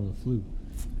version of a flu.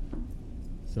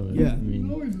 So Yeah. I mean,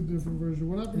 It's always a different version.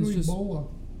 What happened It's to just- Ebola?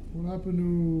 What happened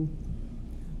to?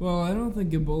 well, I don't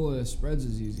think Ebola spreads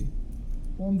as easy.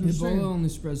 Well, I'm just Ebola saying. only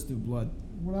spreads through blood.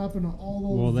 What happened to all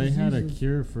those? well, they had a diseases?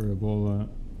 cure for Ebola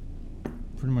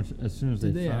pretty much as soon as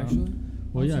Did they found. actually?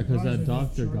 Well, I'm yeah, because surprised that they didn't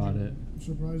doctor charge got you- it. I'm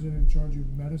surprised they didn't charge you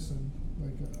medicine,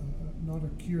 like not a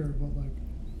cure, but like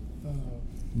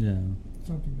Yeah,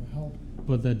 something to help.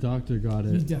 but that doctor got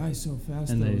He it. dies so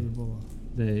fast And though they- with Ebola.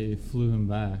 They flew him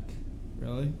back.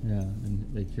 Really? Yeah, and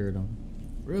they cured him.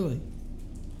 Really?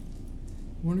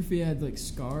 Wonder if he had like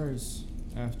scars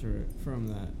after it from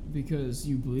that, because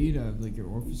you bleed out of like your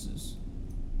orifices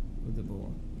with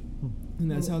Ebola, and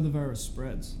that's Well- how the virus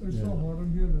spreads. It's Yeah. so hot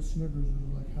in here. The Snickers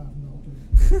is like half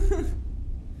melted.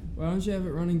 Why don't you have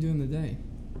it running during the day?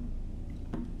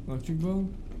 Electric bill?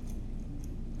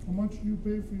 How much do you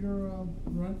pay for your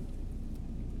rent?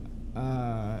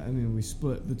 I mean, we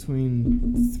split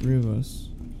between the three of us.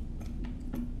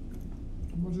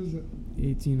 How much is it?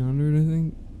 1,800, I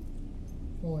think.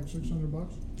 Oh, like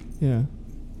 $600, Yeah.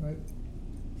 right?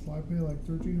 So I pay like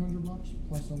 $1,300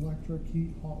 plus electric,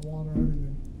 heat, hot water,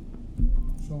 everything.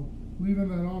 So leaving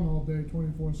that on all day,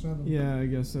 24/7. Yeah, I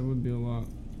guess that would be a lot.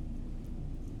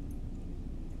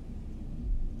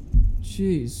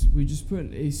 Jeez, we just put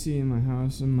an AC in my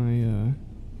house, and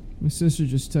my sister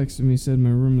just texted me, said my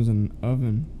room is an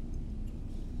oven.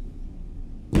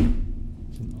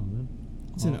 It's an oven.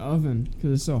 It's an Oh. oven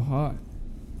because it's so hot.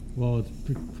 Well, it's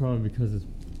probably because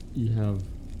you have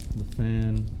the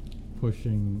fan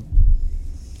pushing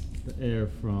the air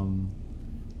from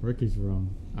Ricky's room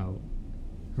out,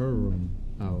 her room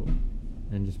out,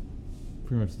 and just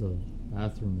pretty much the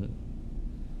bathroom.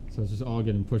 So it's just all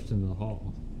getting pushed into the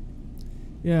hall.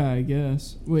 Yeah, I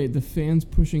guess. Wait, the fan's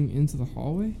pushing into the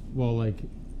hallway? Well, like,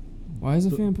 Why is the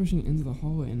The- fan pushing into the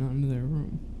hallway and not into their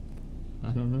room?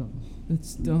 I don't know.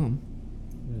 That's dumb.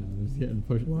 Yeah, it's getting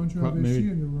pushed. Why don't you have AC maybe,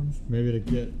 in your rooms? maybe to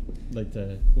get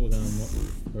to cool down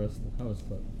the rest of the house,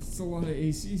 but It's a lot of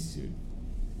ACs, dude.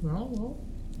 Well,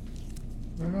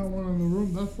 I got one in the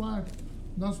room. That's why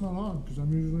that's not on because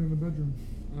I'm usually in the bedroom.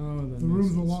 Oh, that The makes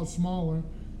room's a sense. lot smaller.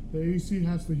 The AC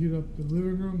has to heat up the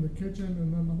living room, the kitchen,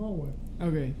 and then the hallway.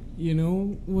 Okay, you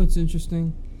know what's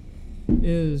interesting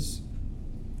is,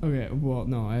 okay, well,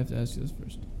 no, I have to ask you this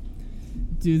first.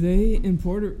 Do they in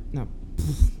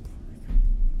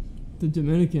the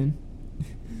Dominican,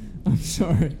 I'm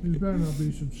sorry, There's better not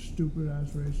be some stupid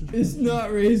ass racist. it's question. not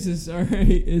racist, all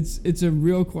right? It's a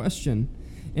real question,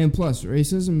 and plus,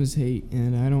 racism is hate,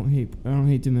 and I don't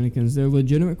hate Dominicans. They're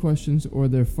legitimate questions or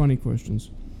they're funny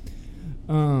questions,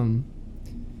 and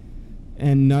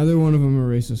neither one of them are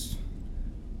racist.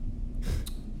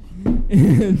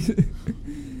 And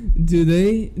do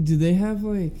they have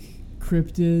like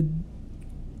cryptid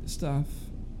stuff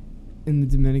in the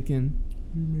Dominican,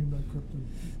 What do you mean by cryptid?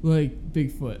 like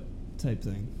Bigfoot type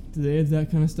thing? Do they have that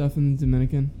kind of stuff in the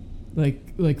Dominican,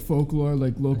 like folklore,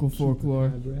 like local Like folklore?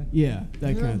 chupacabra? Yeah, that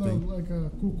They kind have of thing. Like a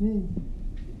cuckoo.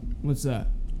 What's that?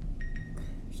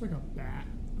 It's like a bat.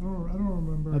 I don't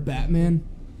remember. A Batman?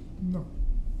 No.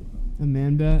 A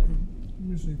man bat? Let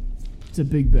me see. It's a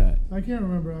big bat. I can't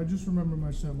remember. I just remember my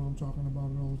stepmom talking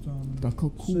about it all the time. The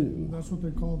cuckoo. That's what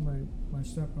they called my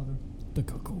stepbrother. The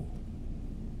cuckoo.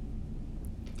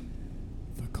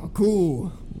 The cuckoo.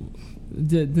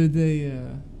 Did they,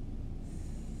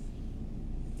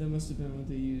 that must have been what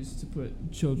they used to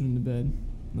put children to bed.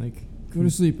 Like, go to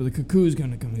sleep or the cuckoo's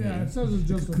gonna come in. Yeah, it says it's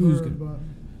just a cuckoo's bird, gonna- but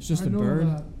It's just I a know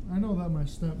bird? I know that my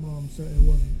stepmom said it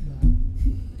wasn't that.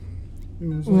 It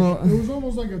was Well- it was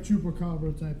almost like a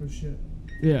chupacabra type of shit.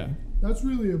 Yeah. That's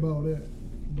really about it.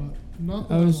 But not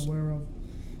that I I'm was- aware of.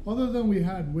 Other than we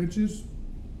had witches.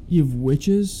 You have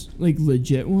witches? Like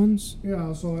legit ones?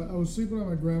 Yeah, so I was sleeping at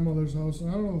my grandmother's house, and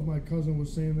I don't know if my cousin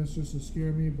was saying this just to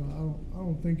scare me, but I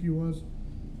don't think he was,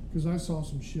 because I saw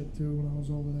some shit too when I was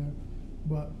over there.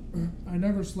 But I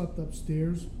never slept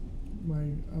upstairs. At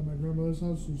my grandmother's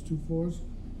house, it was 2 floors.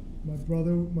 My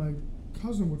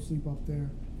cousin would sleep up there,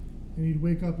 and he'd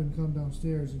wake up and come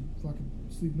downstairs and fucking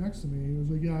sleep next to me. He was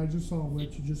like, "Yeah, I just saw a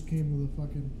witch. He just came to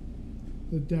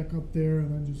the deck up there,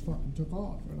 and then just fucking took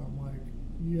off." And I'm like,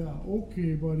 "Yeah,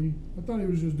 okay, buddy." I thought he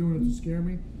was just doing it to scare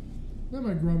me. Then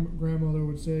my grandmother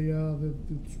would say, "Yeah,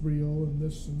 it's real and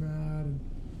this and that," and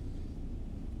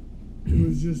it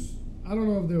was just, I don't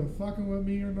know if they were fucking with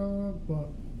me or not, but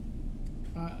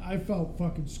I felt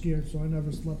fucking scared, so I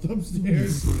never slept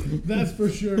upstairs. That's for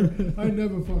sure. I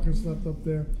never fucking slept up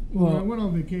there. When I went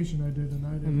on vacation, I did, and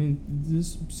I didn't. I mean,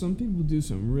 some people do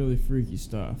some really freaky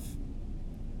stuff.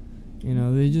 You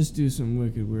know, they just do some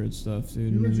wicked weird stuff,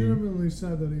 dude. He legitimately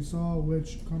said that he saw a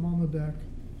witch come on the deck,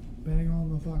 bang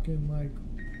on the fucking, like,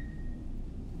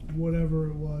 whatever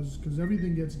it was, because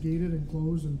everything gets gated and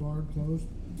closed and barred closed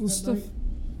at night,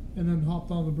 and then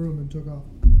hopped on the broom and took off.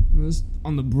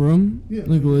 On the broom? Yeah.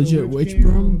 Like a legit witch came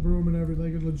broom? on the broom and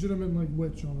everything. Like a legitimate, like,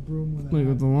 witch on a broom with a Like hat.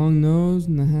 with the long nose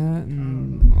and the hat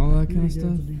and all that kind of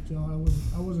stuff? Detail.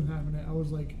 I wasn't having it. I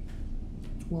was like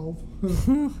 12.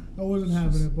 I wasn't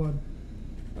having it, bud.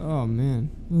 Oh, man.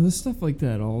 Well, there's stuff like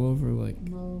that all over, like,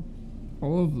 No.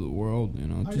 all over the world, you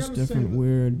know, I just gotta different say,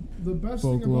 weird The best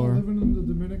folklore. thing about living in the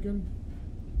Dominican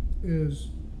is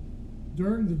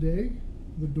during the day,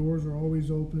 the doors are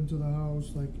always open to the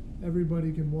house. Like,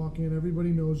 everybody can walk in. Everybody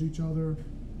knows each other.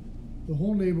 The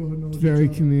whole neighborhood knows each other. Very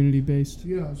community-based.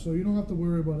 Yeah, so you don't have to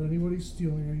worry about anybody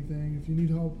stealing anything. If you need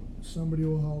help, somebody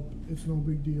will help. It's no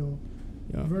big deal.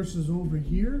 Yeah. Versus over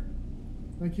here,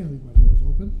 I can't leave my doors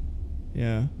open.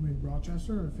 Yeah. I mean,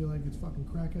 Rochester, I feel like it's fucking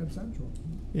crackhead central.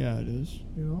 Yeah, it is.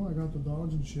 You know, I got the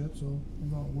dogs and shit, so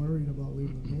I'm not worried about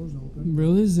leaving the doors open.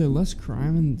 Really? Is there less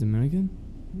crime in the Dominican?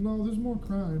 No, there's more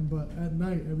crime, but at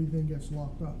night, everything gets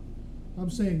locked up. I'm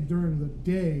saying during the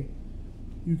day,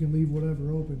 you can leave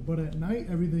whatever open. But at night,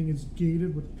 everything is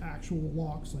gated with actual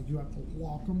locks. Like, you have to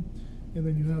lock them. And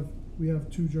then we have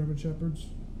 2 German Shepherds.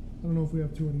 I don't know if we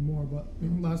have 2 anymore, but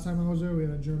last time I was there, we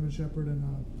had a German Shepherd and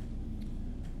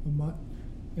a mutt.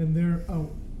 And they're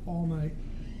out all night,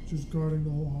 just guarding the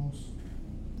whole house.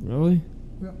 Really?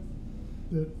 Yep.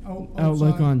 They're Out outside.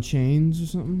 like on chains or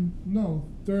something? No,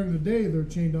 during the day, they're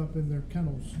chained up in their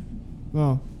kennels.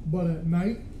 Oh. But at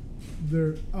night,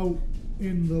 they're out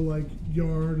in the, like,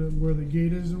 yard where the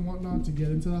gate is and whatnot to get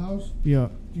into the house. Yeah.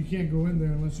 You can't go in there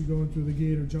unless you go in through the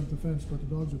gate or jump the fence, but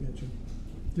the dogs will get you.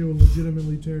 They will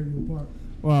legitimately tear you apart.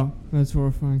 Wow, that's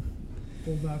horrifying.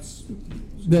 Well, that's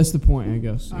That's the point, I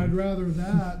guess. I'd rather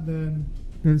that than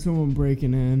someone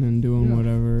breaking in and doing Yeah.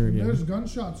 whatever. and Yeah. there's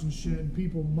gunshots and shit and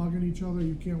people mugging each other.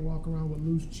 You can't walk around with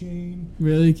loose chain.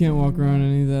 Really? You can't walk around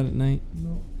any of that at night?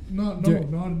 No, Dur-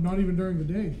 not even during the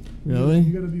day. Really?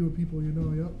 You gotta be with people you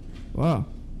know. Yep. Wow.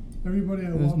 Everybody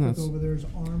I That's walk nuts. with over there is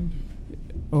armed.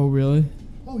 Oh, really?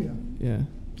 Oh yeah. Yeah.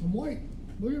 I'm white.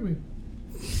 Look at me.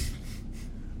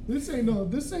 This ain't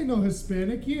no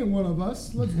Hispanic. He ain't one of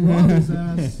us. Let's rob his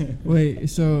ass. Wait,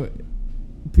 so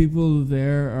people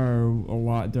there are a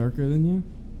lot darker than you?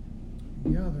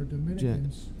 Yeah, they're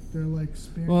Dominicans. They're like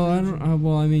Spanish. Well, I don't.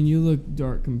 Well, I mean, you look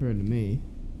dark compared to me.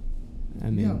 I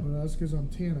mean, yeah, but that's because I'm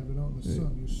tan. I've been out in the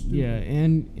sun. You're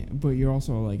stupid. yeah, but you're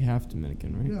also like half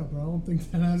Dominican, right? Yeah, but I don't think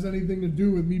that has anything to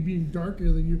do with me being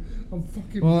darker than you. I'm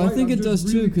fucking. Well, white. I think I'm it just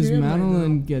does too, really because tan right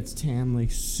Madeline now. gets tan like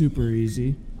super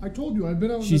easy. I told you I've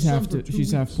been out She's in the half sun for 2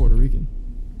 she's half weeks. Puerto Rican.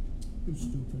 You're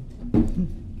stupid.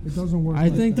 It doesn't work. I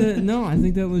like think that no, I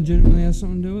think that legitimately has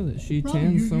something to do with it. She Bro,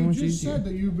 tans so you much just easier. said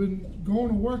that you've been going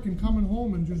to work and coming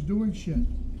home and just doing shit.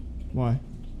 Why?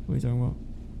 What are you talking about?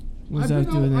 What does I've that have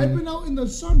to do with I've anything? been out in the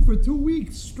sun for 2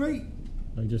 weeks straight,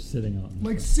 Like just sitting out.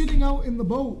 like sitting out in the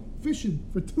boat fishing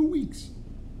for 2 weeks.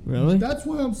 Really? That's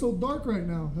why I'm so dark right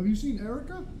now. Have you seen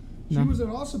Erica? She No. was at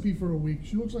Ossipee for a week.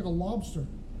 She looks like a lobster.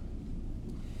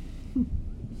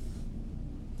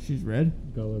 She's red?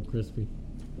 Got a little crispy.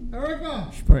 Erica!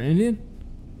 She's part Indian?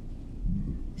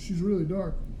 She's really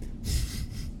dark.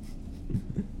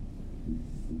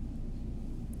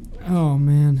 Oh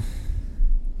man.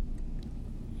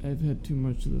 I've had too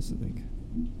much of this, I think.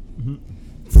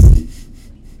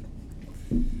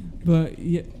 But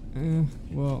yeah,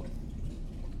 well,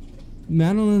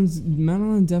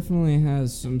 Madeline definitely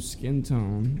has some skin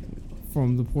tone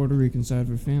from the Puerto Rican side of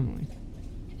her family.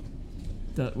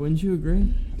 That wouldn't you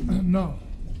agree? No,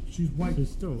 she's white.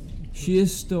 She's still. She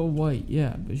is still white,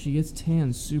 yeah, but she gets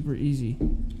tan super easy,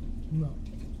 No,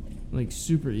 like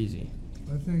super easy.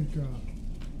 I think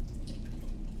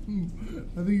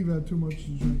you've had too much to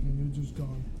drink and you're just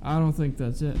gone. I don't think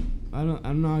that's it.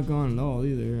 I'm not gone at all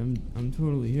either. I'm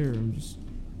totally here. I'm just.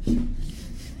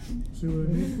 See what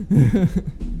I mean?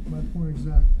 My point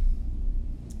exact.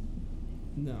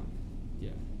 No.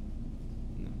 Yeah.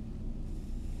 No.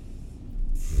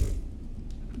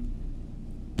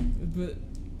 But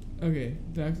okay,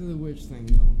 back to the witch thing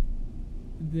though.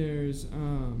 There's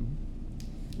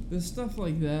stuff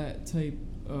like that type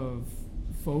of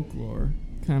folklore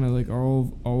kind of like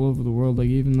all over the world, like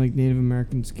even like Native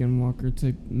American skinwalker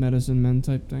type medicine men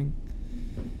type thing.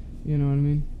 You know what I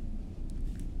mean?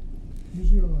 You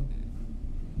see,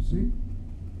 see?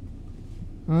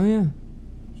 Oh yeah,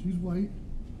 She's white.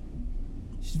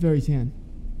 she's very tan.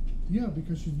 Yeah,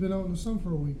 because she's been out in the sun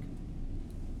for a week.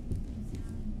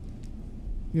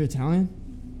 You're Italian?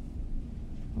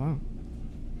 Wow.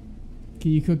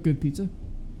 Can you cook good pizza?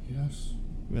 Yes.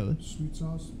 Really? Sweet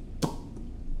sauce.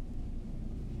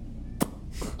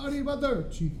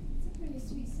 Arrivederci. It's a pretty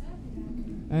sweet stuff you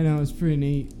got there. I know, it's pretty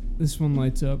neat. This one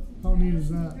lights up. How neat is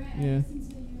that? Yeah. I listened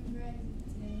to your bread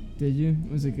today. Did you?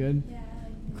 Was it good? Yeah, I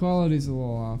liked it. Quality's a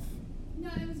little off. No,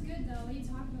 it was good though. What you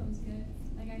talked about was good.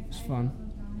 Like I It's I fun.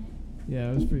 hooked on it.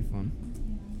 Yeah, it was pretty fun.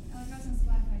 Yeah. I was on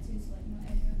Spotify too, so like not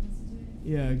everyone listens to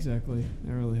it. Yeah, exactly.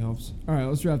 That really helps. All right,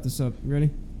 let's wrap this up. You ready?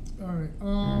 All right.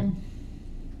 right.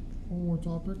 One more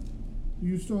topic.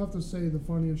 You still have to say the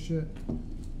funniest shit.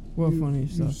 What you've, funny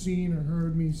stuff? You've seen or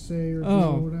heard me say or do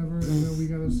Oh. or whatever, and then we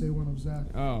gotta say one of Zach.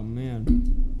 Oh man,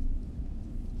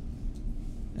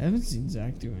 I haven't seen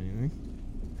Zach do anything.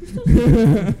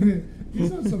 He's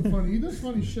done some funny. He does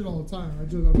funny shit all the time. I'm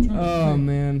trying to Oh think.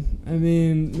 man, I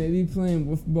mean, maybe playing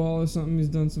wiffle ball or something. He's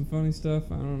done some funny stuff.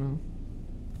 I don't know.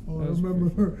 Oh, That I was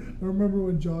remember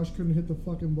when Josh couldn't hit the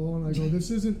fucking ball, and I go, "This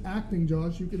isn't acting,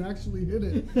 Josh. You can actually hit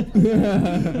it." Does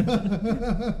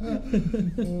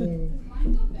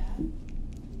mine go bad?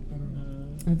 I don't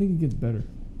know. I think it gets better.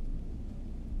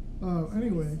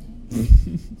 Anyway,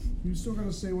 you still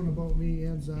gotta say one about me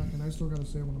and Zach, and I still gotta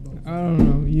say one about. I don't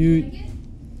know. Like You it?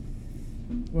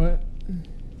 what?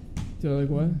 Do I like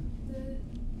what? The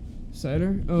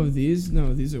Cider? Oh, these?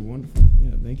 No, these are wonderful.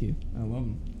 Yeah, thank you. I love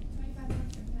them.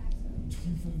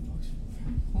 $25 for a pack,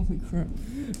 so. Holy crap!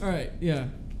 All right, yeah.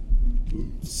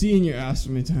 Seeing your ass so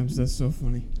many times, that's so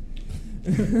funny.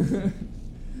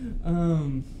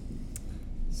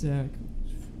 Zach.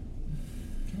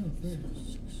 Trying to think.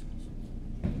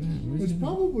 Man, where's It's he-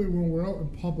 probably when we're out in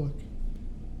public.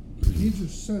 He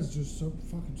just says just so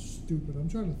fucking stupid. I'm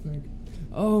trying to think.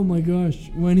 Oh my gosh,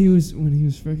 when he was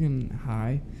freaking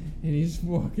high, and he's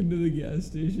walking to the gas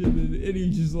station, and he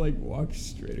just like walks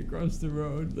straight across the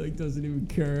road, like doesn't even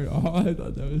care at all. I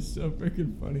thought that was so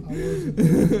freaking funny. I wasn't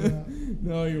thinking of that.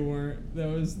 No, you weren't. That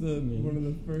was one of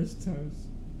the first times.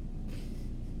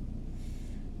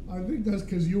 I think that's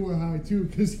because you were high too,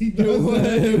 because he It does was,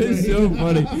 that it was so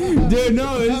anyway. funny, dude.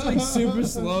 No, it was like super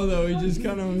slow though. He just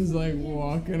kind of was like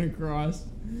walking across,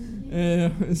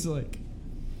 and I was like.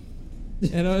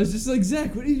 And I was just like,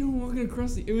 Zach, what are you doing walking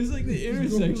across the... It was like the He's going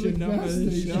to intersection the down by gas the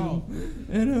station. shell.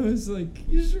 And I was like,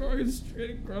 you're just walking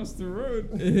straight across the road.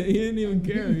 And he didn't even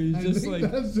care. He was I just think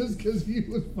like... that's just because he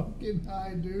was fucking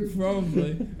high, dude.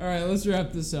 Probably. All right, let's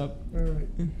wrap this up. All right.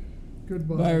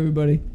 Goodbye. Bye, everybody.